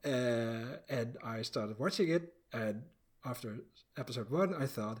it, and I started watching it. And after episode 1, I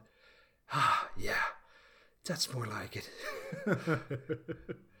thought, yeah, that's more like it.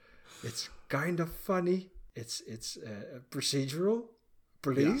 It's kind of funny. It's procedural.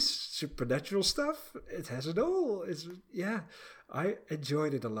 Police, supernatural stuff. It has it all. I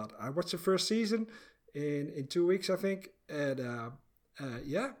enjoyed it a lot. I watched the first season in 2 weeks, I think, and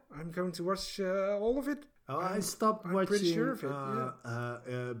I'm going to watch all of it. I stopped watching pretty sure of it,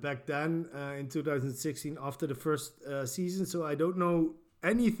 back then in 2016 after the first season, so I don't know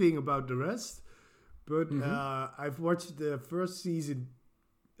anything about the rest. But I've watched the first season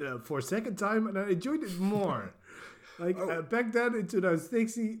for a second time, and I enjoyed it more. Back then in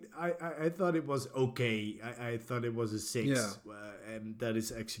 2016, I thought it was okay. I thought it was a 6, and that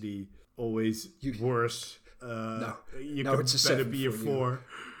is actually always worse. Now It's better be a 4,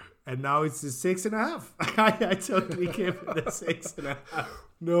 and now it's a 6.5. I totally give it a 6.5.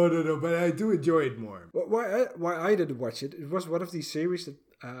 No, but I do enjoy it more. Why I didn't watch it? It was one of these series that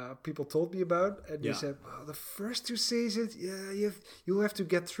people told me about, and they said, "Well, the first 2 seasons, you have to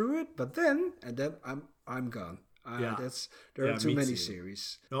get through it, but then I'm gone." There are too many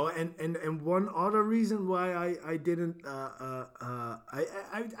series. No, and one other reason why I didn't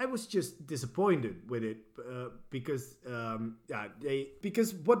I was just disappointed with it because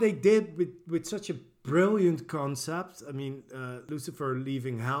what they did with such a brilliant concept. I mean, Lucifer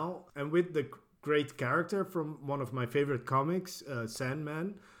leaving hell, and with the great character from one of my favorite comics,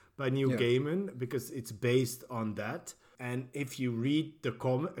 Sandman by Neil Gaiman, because it's based on that. And if you read the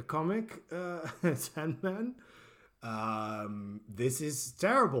comic Sandman. This is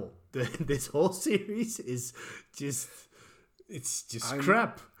terrible. This whole series is just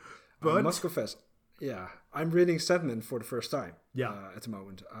crap. But I must confess, I'm reading Sandman for the first time. At the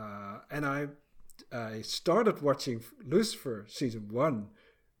moment, and I started watching Lucifer season 1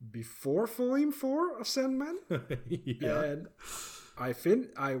 before volume 4 of Sandman. And I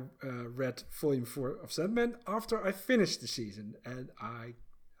read volume 4 of Sandman after I finished the season, and I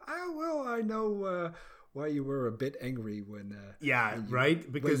know. Why you were a bit angry when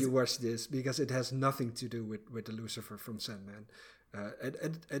when you watched this, because it has nothing to do with the Lucifer from Sandman,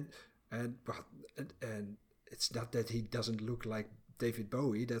 and it's not that he doesn't look like David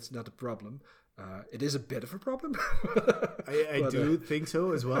Bowie. That's not a problem. It is a bit of a problem. I do think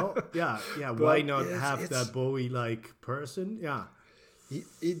so as well. Yeah. Why not have that Bowie-like person? Yeah.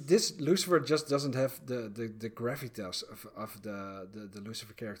 This Lucifer just doesn't have the gravitas of the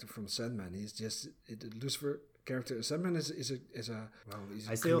Lucifer character from Sandman. The Lucifer character in Sandman is a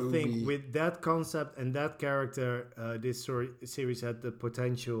I still gloomy, think with that concept and that character, this series had the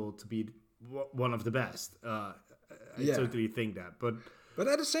potential to be one of the best. I totally think that. But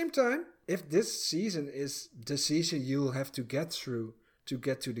at the same time, if this season is the season you'll have to get through to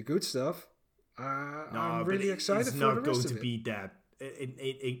get to the good stuff, I'm really excited for the rest of it. It's not going to be that.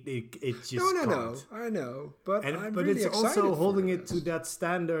 It just can't. No. I know, but I'm but really it's excited also for holding the it to rest. that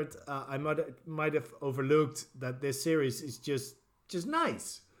standard. I might have overlooked that this series is just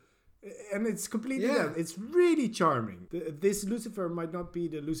nice, and it's completely that. It's really charming. This Lucifer might not be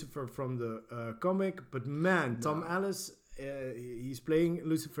the Lucifer from the comic, but man, Tom Ellis, he's playing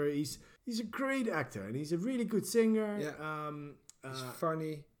Lucifer. He's a great actor, and he's a really good singer. Yeah. It's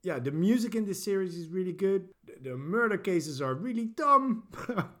funny. Yeah, the music in this series is really good. The murder cases are really dumb,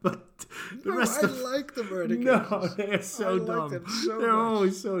 but the rest I like the murder cases. No, they're so dumb. Like them so they're much.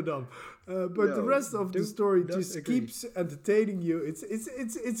 always so dumb. But the rest of the story just keeps entertaining you.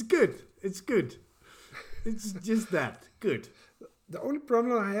 It's good. It's good. It's just that good. The only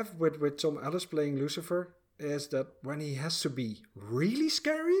problem I have with Tom Ellis playing Lucifer is that when he has to be really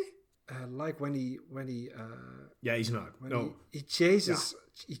scary, like when he he's not. he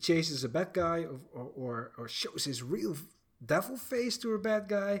chases a bad guy or shows his real devil face to a bad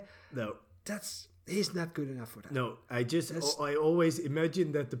guy. No, he's not good enough for that. No, I always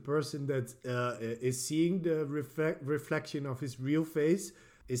imagine that the person that is seeing the reflection of his real face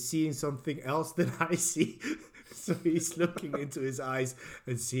is seeing something else than I see. So he's looking into his eyes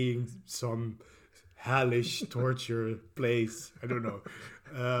and seeing some hellish torture place. I don't know.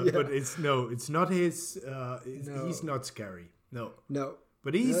 But it's not his. He's not scary. No.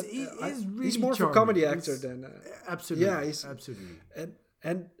 But he is really he's more of a charming. comedy actor than absolutely. Yeah, absolutely.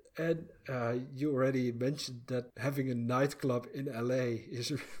 And you already mentioned that having a nightclub in LA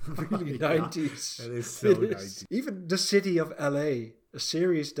is really 90s. That is so 90s. Even the city of LA, a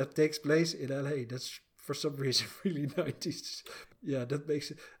series that takes place in LA, that's for some reason really 90s. Yeah, that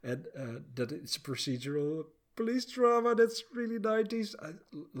makes it, and that it's a procedural police drama that's really 90s. A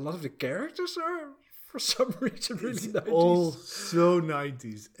lot of the characters are for some reason really 90s. All so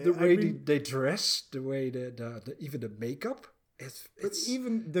 90s. The way they dress, the way the even the makeup. It's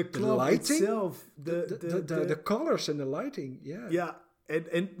even the club lighting, itself, the colors and the lighting, yeah,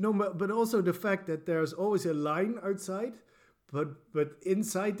 and no, but also the fact that there's always a line outside, but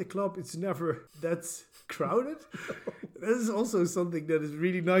inside the club it's never that crowded. That is also something that is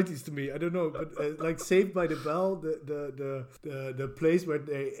really 90s to me. I don't know, but like Saved by the Bell, the place where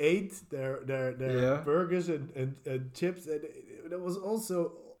they ate their burgers and chips, and that was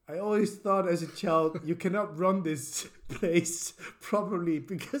also. I always thought as a child, you cannot run this place properly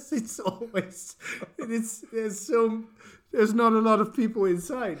because there's not a lot of people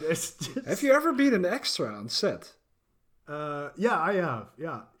inside. Have you ever been an extra on set? Yeah, I have.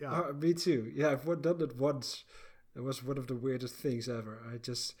 Yeah. Me too. Yeah, I've done it once. It was one of the weirdest things ever.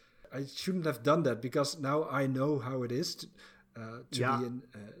 I shouldn't have done that because now I know how it is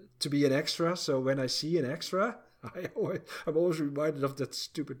to be an extra. So when I see an extra, I'm always reminded of that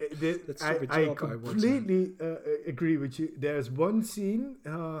stupid job I completely agree with you. There's one scene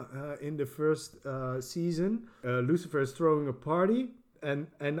in the first season. Lucifer is throwing a party, and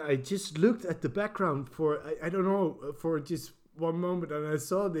I just looked at the background for I don't know, for just one moment, and I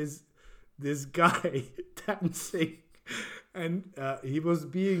saw this guy dancing, and he was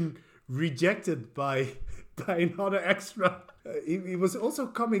being rejected by another extra. He was also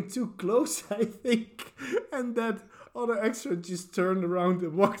coming too close, I think, and that other extra just turned around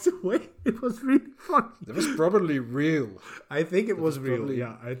and walked away. It was really funny. That was probably real. I think it was real.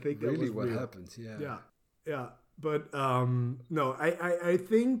 Yeah, I think really that was what real. happened. Yeah. But no, I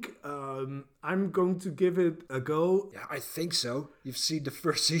think I'm going to give it a go. Yeah, I think so. You've seen the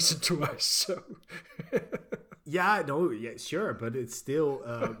first season twice, so. Yeah, sure, but it's still,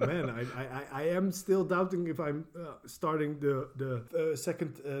 man, I am still doubting if I'm starting the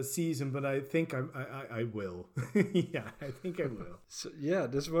second season, but I think I will. Yeah, I think I will. So, yeah,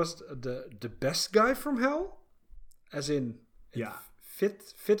 this was the best guy from hell, as in it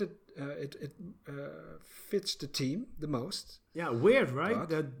fits the team the most. Yeah, weird, right?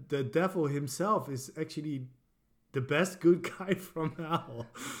 That the devil himself is actually the best good guy from hell.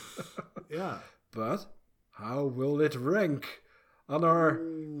 Yeah, but. How will it rank on our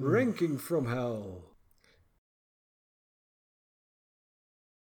ranking from hell?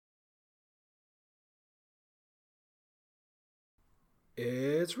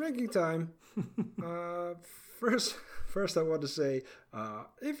 It's ranking time. First First, I want to say,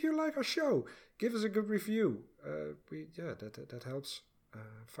 if you like our show, give us a good review. That helps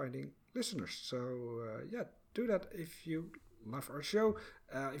finding listeners. So do that if you love our show.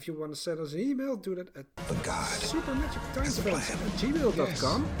 If you want to send us an email, do that at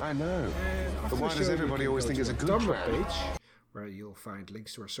supermagictimefilms@gmail.com. I know. And after But why the does show, everybody you can always go think to it's a our good Tumblr trend? page, where you'll find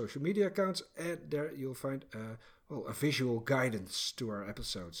links to our social media accounts, and there you'll find a visual guidance to our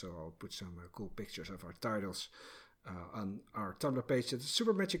episodes. So I'll put some cool pictures of our titles on our Tumblr page at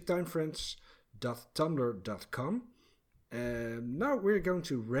supermagictimefriends.tumblr.com. And now we're going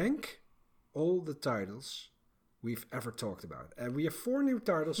to rank all the titles we've ever talked about. And we have 4 new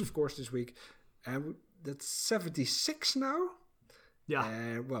titles, of course, this week. And that's 76 now. Yeah.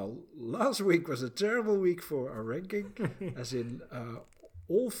 And last week was a terrible week for our ranking, as in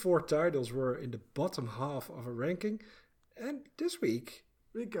all 4 titles were in the bottom half of a ranking. And this week,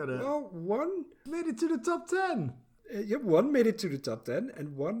 We got one made it to the top 10. one made it to the top 10,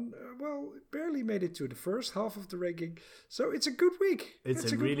 and one, barely made it to the first half of the ranking. So it's a good week.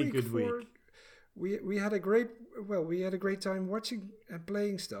 It's a really good week. We had a great time watching and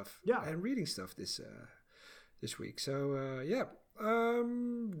playing stuff, and reading stuff this week. So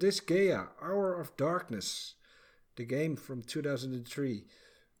Disgaea, Hour of Darkness, the game from 2003.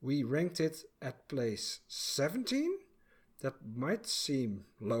 We ranked it at place 17. That might seem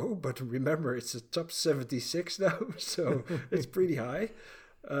low, but remember it's a top 76 now, so it's pretty high.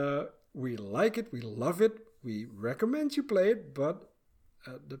 We like it, we love it, we recommend you play it, but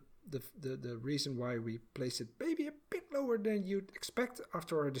the reason why we place it maybe a bit lower than you'd expect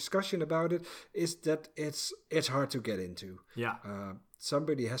after our discussion about it is that it's hard to get into. Yeah.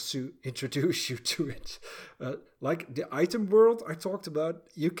 Somebody has to introduce you to it. Like the item world I talked about,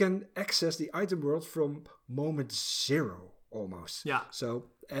 you can access the item world from moment 0 almost. Yeah. So,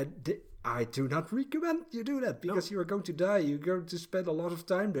 I do not recommend you do that because you are going to die. You're going to spend a lot of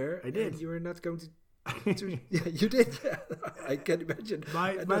time there. I did. And you are not going to. Yeah, you did. Yeah. I can imagine.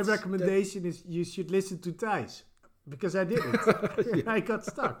 My recommendation is you should listen to Thijs, because I didn't. I got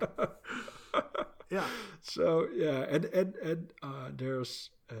stuck. Yeah. So and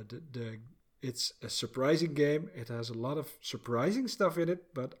there's it's a surprising game. It has a lot of surprising stuff in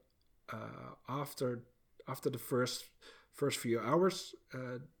it, but after the first few hours,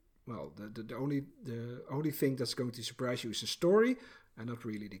 the only thing that's going to surprise you is the story and not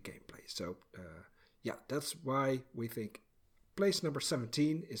really the gameplay. So that's why we think place number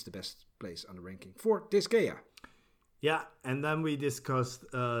 17 is the best place on the ranking for Disgaea. Yeah, and then we discussed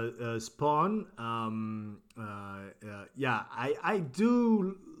Spawn. I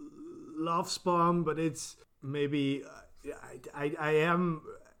do love Spawn, but it's maybe I am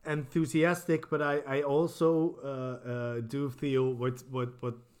enthusiastic, but I also do feel what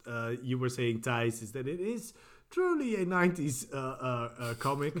you were saying, Thijs, is that it is truly a 90s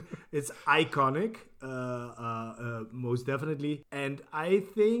comic. It's iconic, most definitely. And I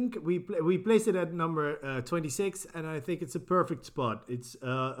think we placed it at number 26, and I think it's a perfect spot. It's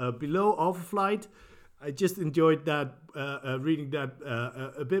below Alpha Flight. I just enjoyed that, reading that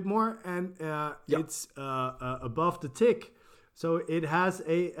a bit more, and it's above The Tick. So it has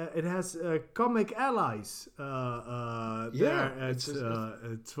comic allies there at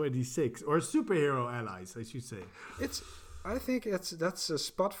 26, or superhero allies, I should say. I think that's a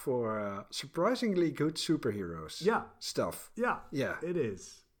spot for surprisingly good superheroes. Stuff. Yeah. It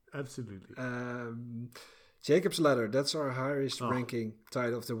is absolutely. Jacob's Ladder. That's our highest ranking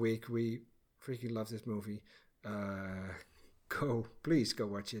title of the week. We freaking love this movie. Please go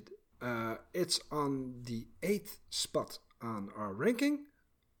watch it. It's on the 8th spot on our ranking,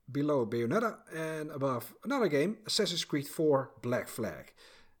 below Bayonetta and above another game, Assassin's Creed 4 Black Flag.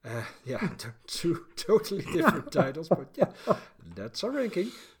 Two totally different titles, but that's our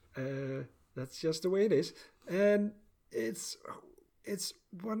ranking. That's just the way it is, and it's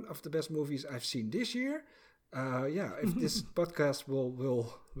one of the best movies I've seen this year. If this podcast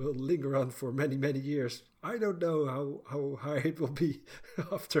will linger on for many years, I don't know how high it will be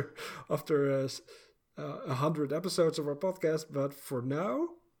after 100 episodes of our podcast, but for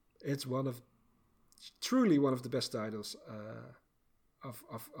now, it's truly one of the best titles of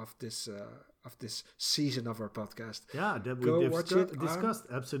this season of our podcast. Yeah, that we discussed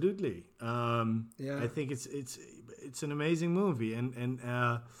absolutely. I think it's an amazing movie, and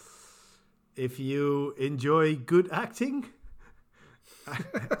if you enjoy good acting,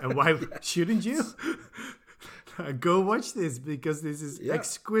 and why shouldn't you? Go watch this, because this is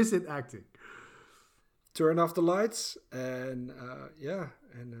exquisite acting. Turn off the lights and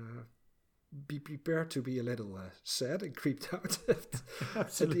be prepared to be a little sad and creeped out at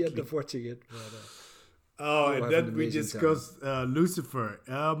the end of watching it. Oh, We'll and have then an we amazing discussed Lucifer.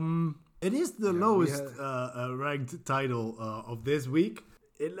 It is the we lowest had- ranked title of this week.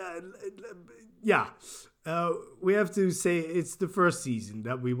 Yeah. We have to say it's the first season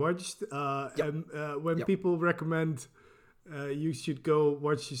that we watched. And when Yep. people recommend you should go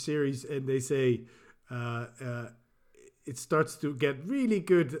watch the series and they say it starts to get really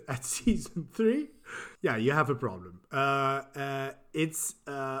good at season 3, yeah, you have a problem. I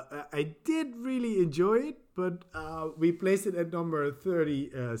did really enjoy it, but we placed it at number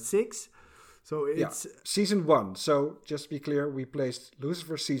 36. So it's season 1. So just to be clear, we placed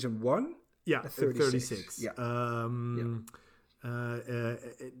Lucifer season 1. Yeah, At 36. 36. Yeah.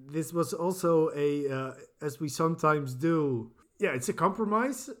 This was also as we sometimes do. Yeah, it's a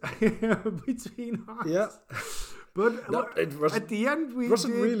compromise between us. Yeah. But No, it wasn't- at the end, we It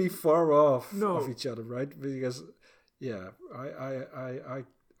wasn't did, really far off No. of each other, right? Because, yeah,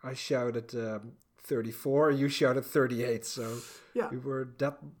 I shouted 34, you shouted 38, so Yeah. we were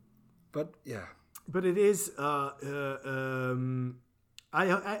that. But yeah, But it is.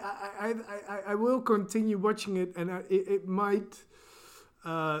 I will continue watching it, and it might.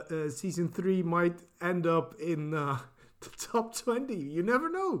 Season 3 might end up in the top 20. You never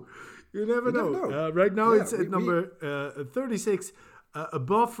know. You never know. Right now, Yeah, it's at number 36,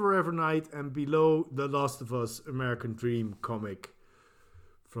 above Forever Night and below The Last of Us American Dream comic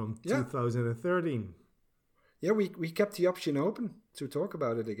from 2013. yeah, we kept the option open to talk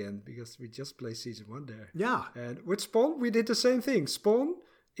about it again because we just played season 1 there. Yeah. And with Spawn, we did the same thing. Spawn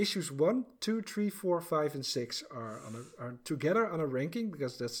issues 1, 2, 3, 4, 5, and 6 are together on a ranking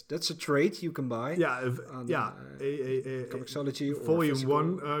because that's a trade you can buy. Yeah, on, Comixology or volume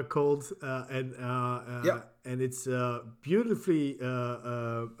physical. 1 called and it's beautifully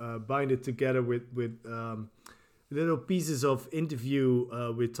binded together with little pieces of interview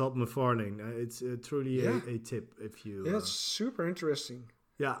with Todd McFarlane. It's truly a tip if you. Yeah, it's super interesting.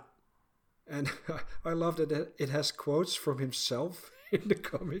 Yeah. And I love that it has quotes from himself in the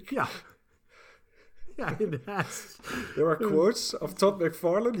comic. Yeah. Yeah, it has. There are quotes of Todd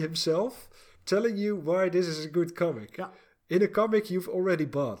McFarlane himself telling you why this is a good comic. Yeah. In a comic you've already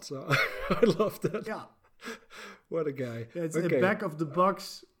bought. So I love that. Yeah. What a guy. Yeah, it's a back of the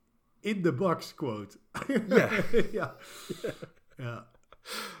box, in the box quote. Yeah. Yeah.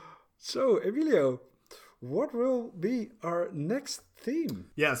 So, Emilio, what will be our next theme?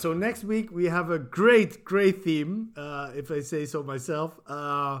 Yeah, so next week we have a great theme, if I say so myself.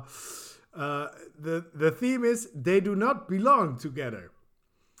 The theme is They Do Not Belong Together.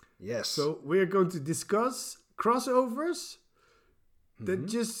 Yes. So we're going to discuss crossovers that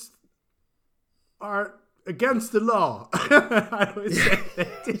just are against the law. I would say they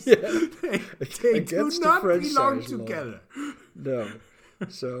do Against the not franchise belong law. together. No.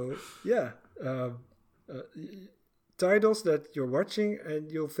 So, yeah. Titles that you're watching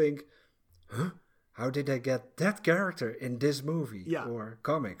and you'll think, huh? How did I get that character in this movie or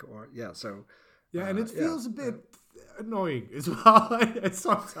comic? Or so Yeah, and it feels a bit annoying as well.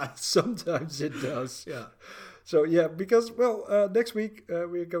 Sometimes. sometimes it does. Yeah. So yeah, because next week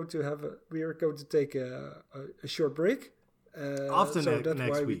we are going to take a short break. After so that's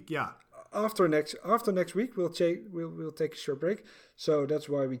next why week, yeah. After next week we'll take a short break. So that's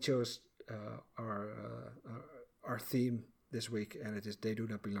why we chose our theme this week, and it is They Do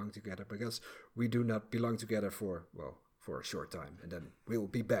Not Belong Together, because we do not belong together for a short time, and then we'll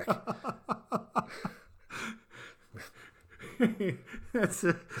be back. It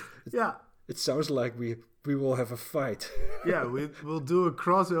sounds like we will have a fight. Yeah, we'll do a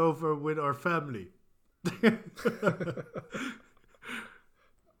crossover with our family.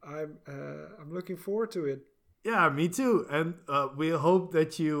 I'm looking forward to it. Yeah, me too. And we hope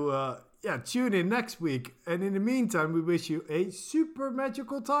that you tune in next week. And in the meantime, we wish you a super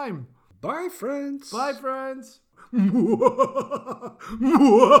magical time. Bye, friends. Bye, friends.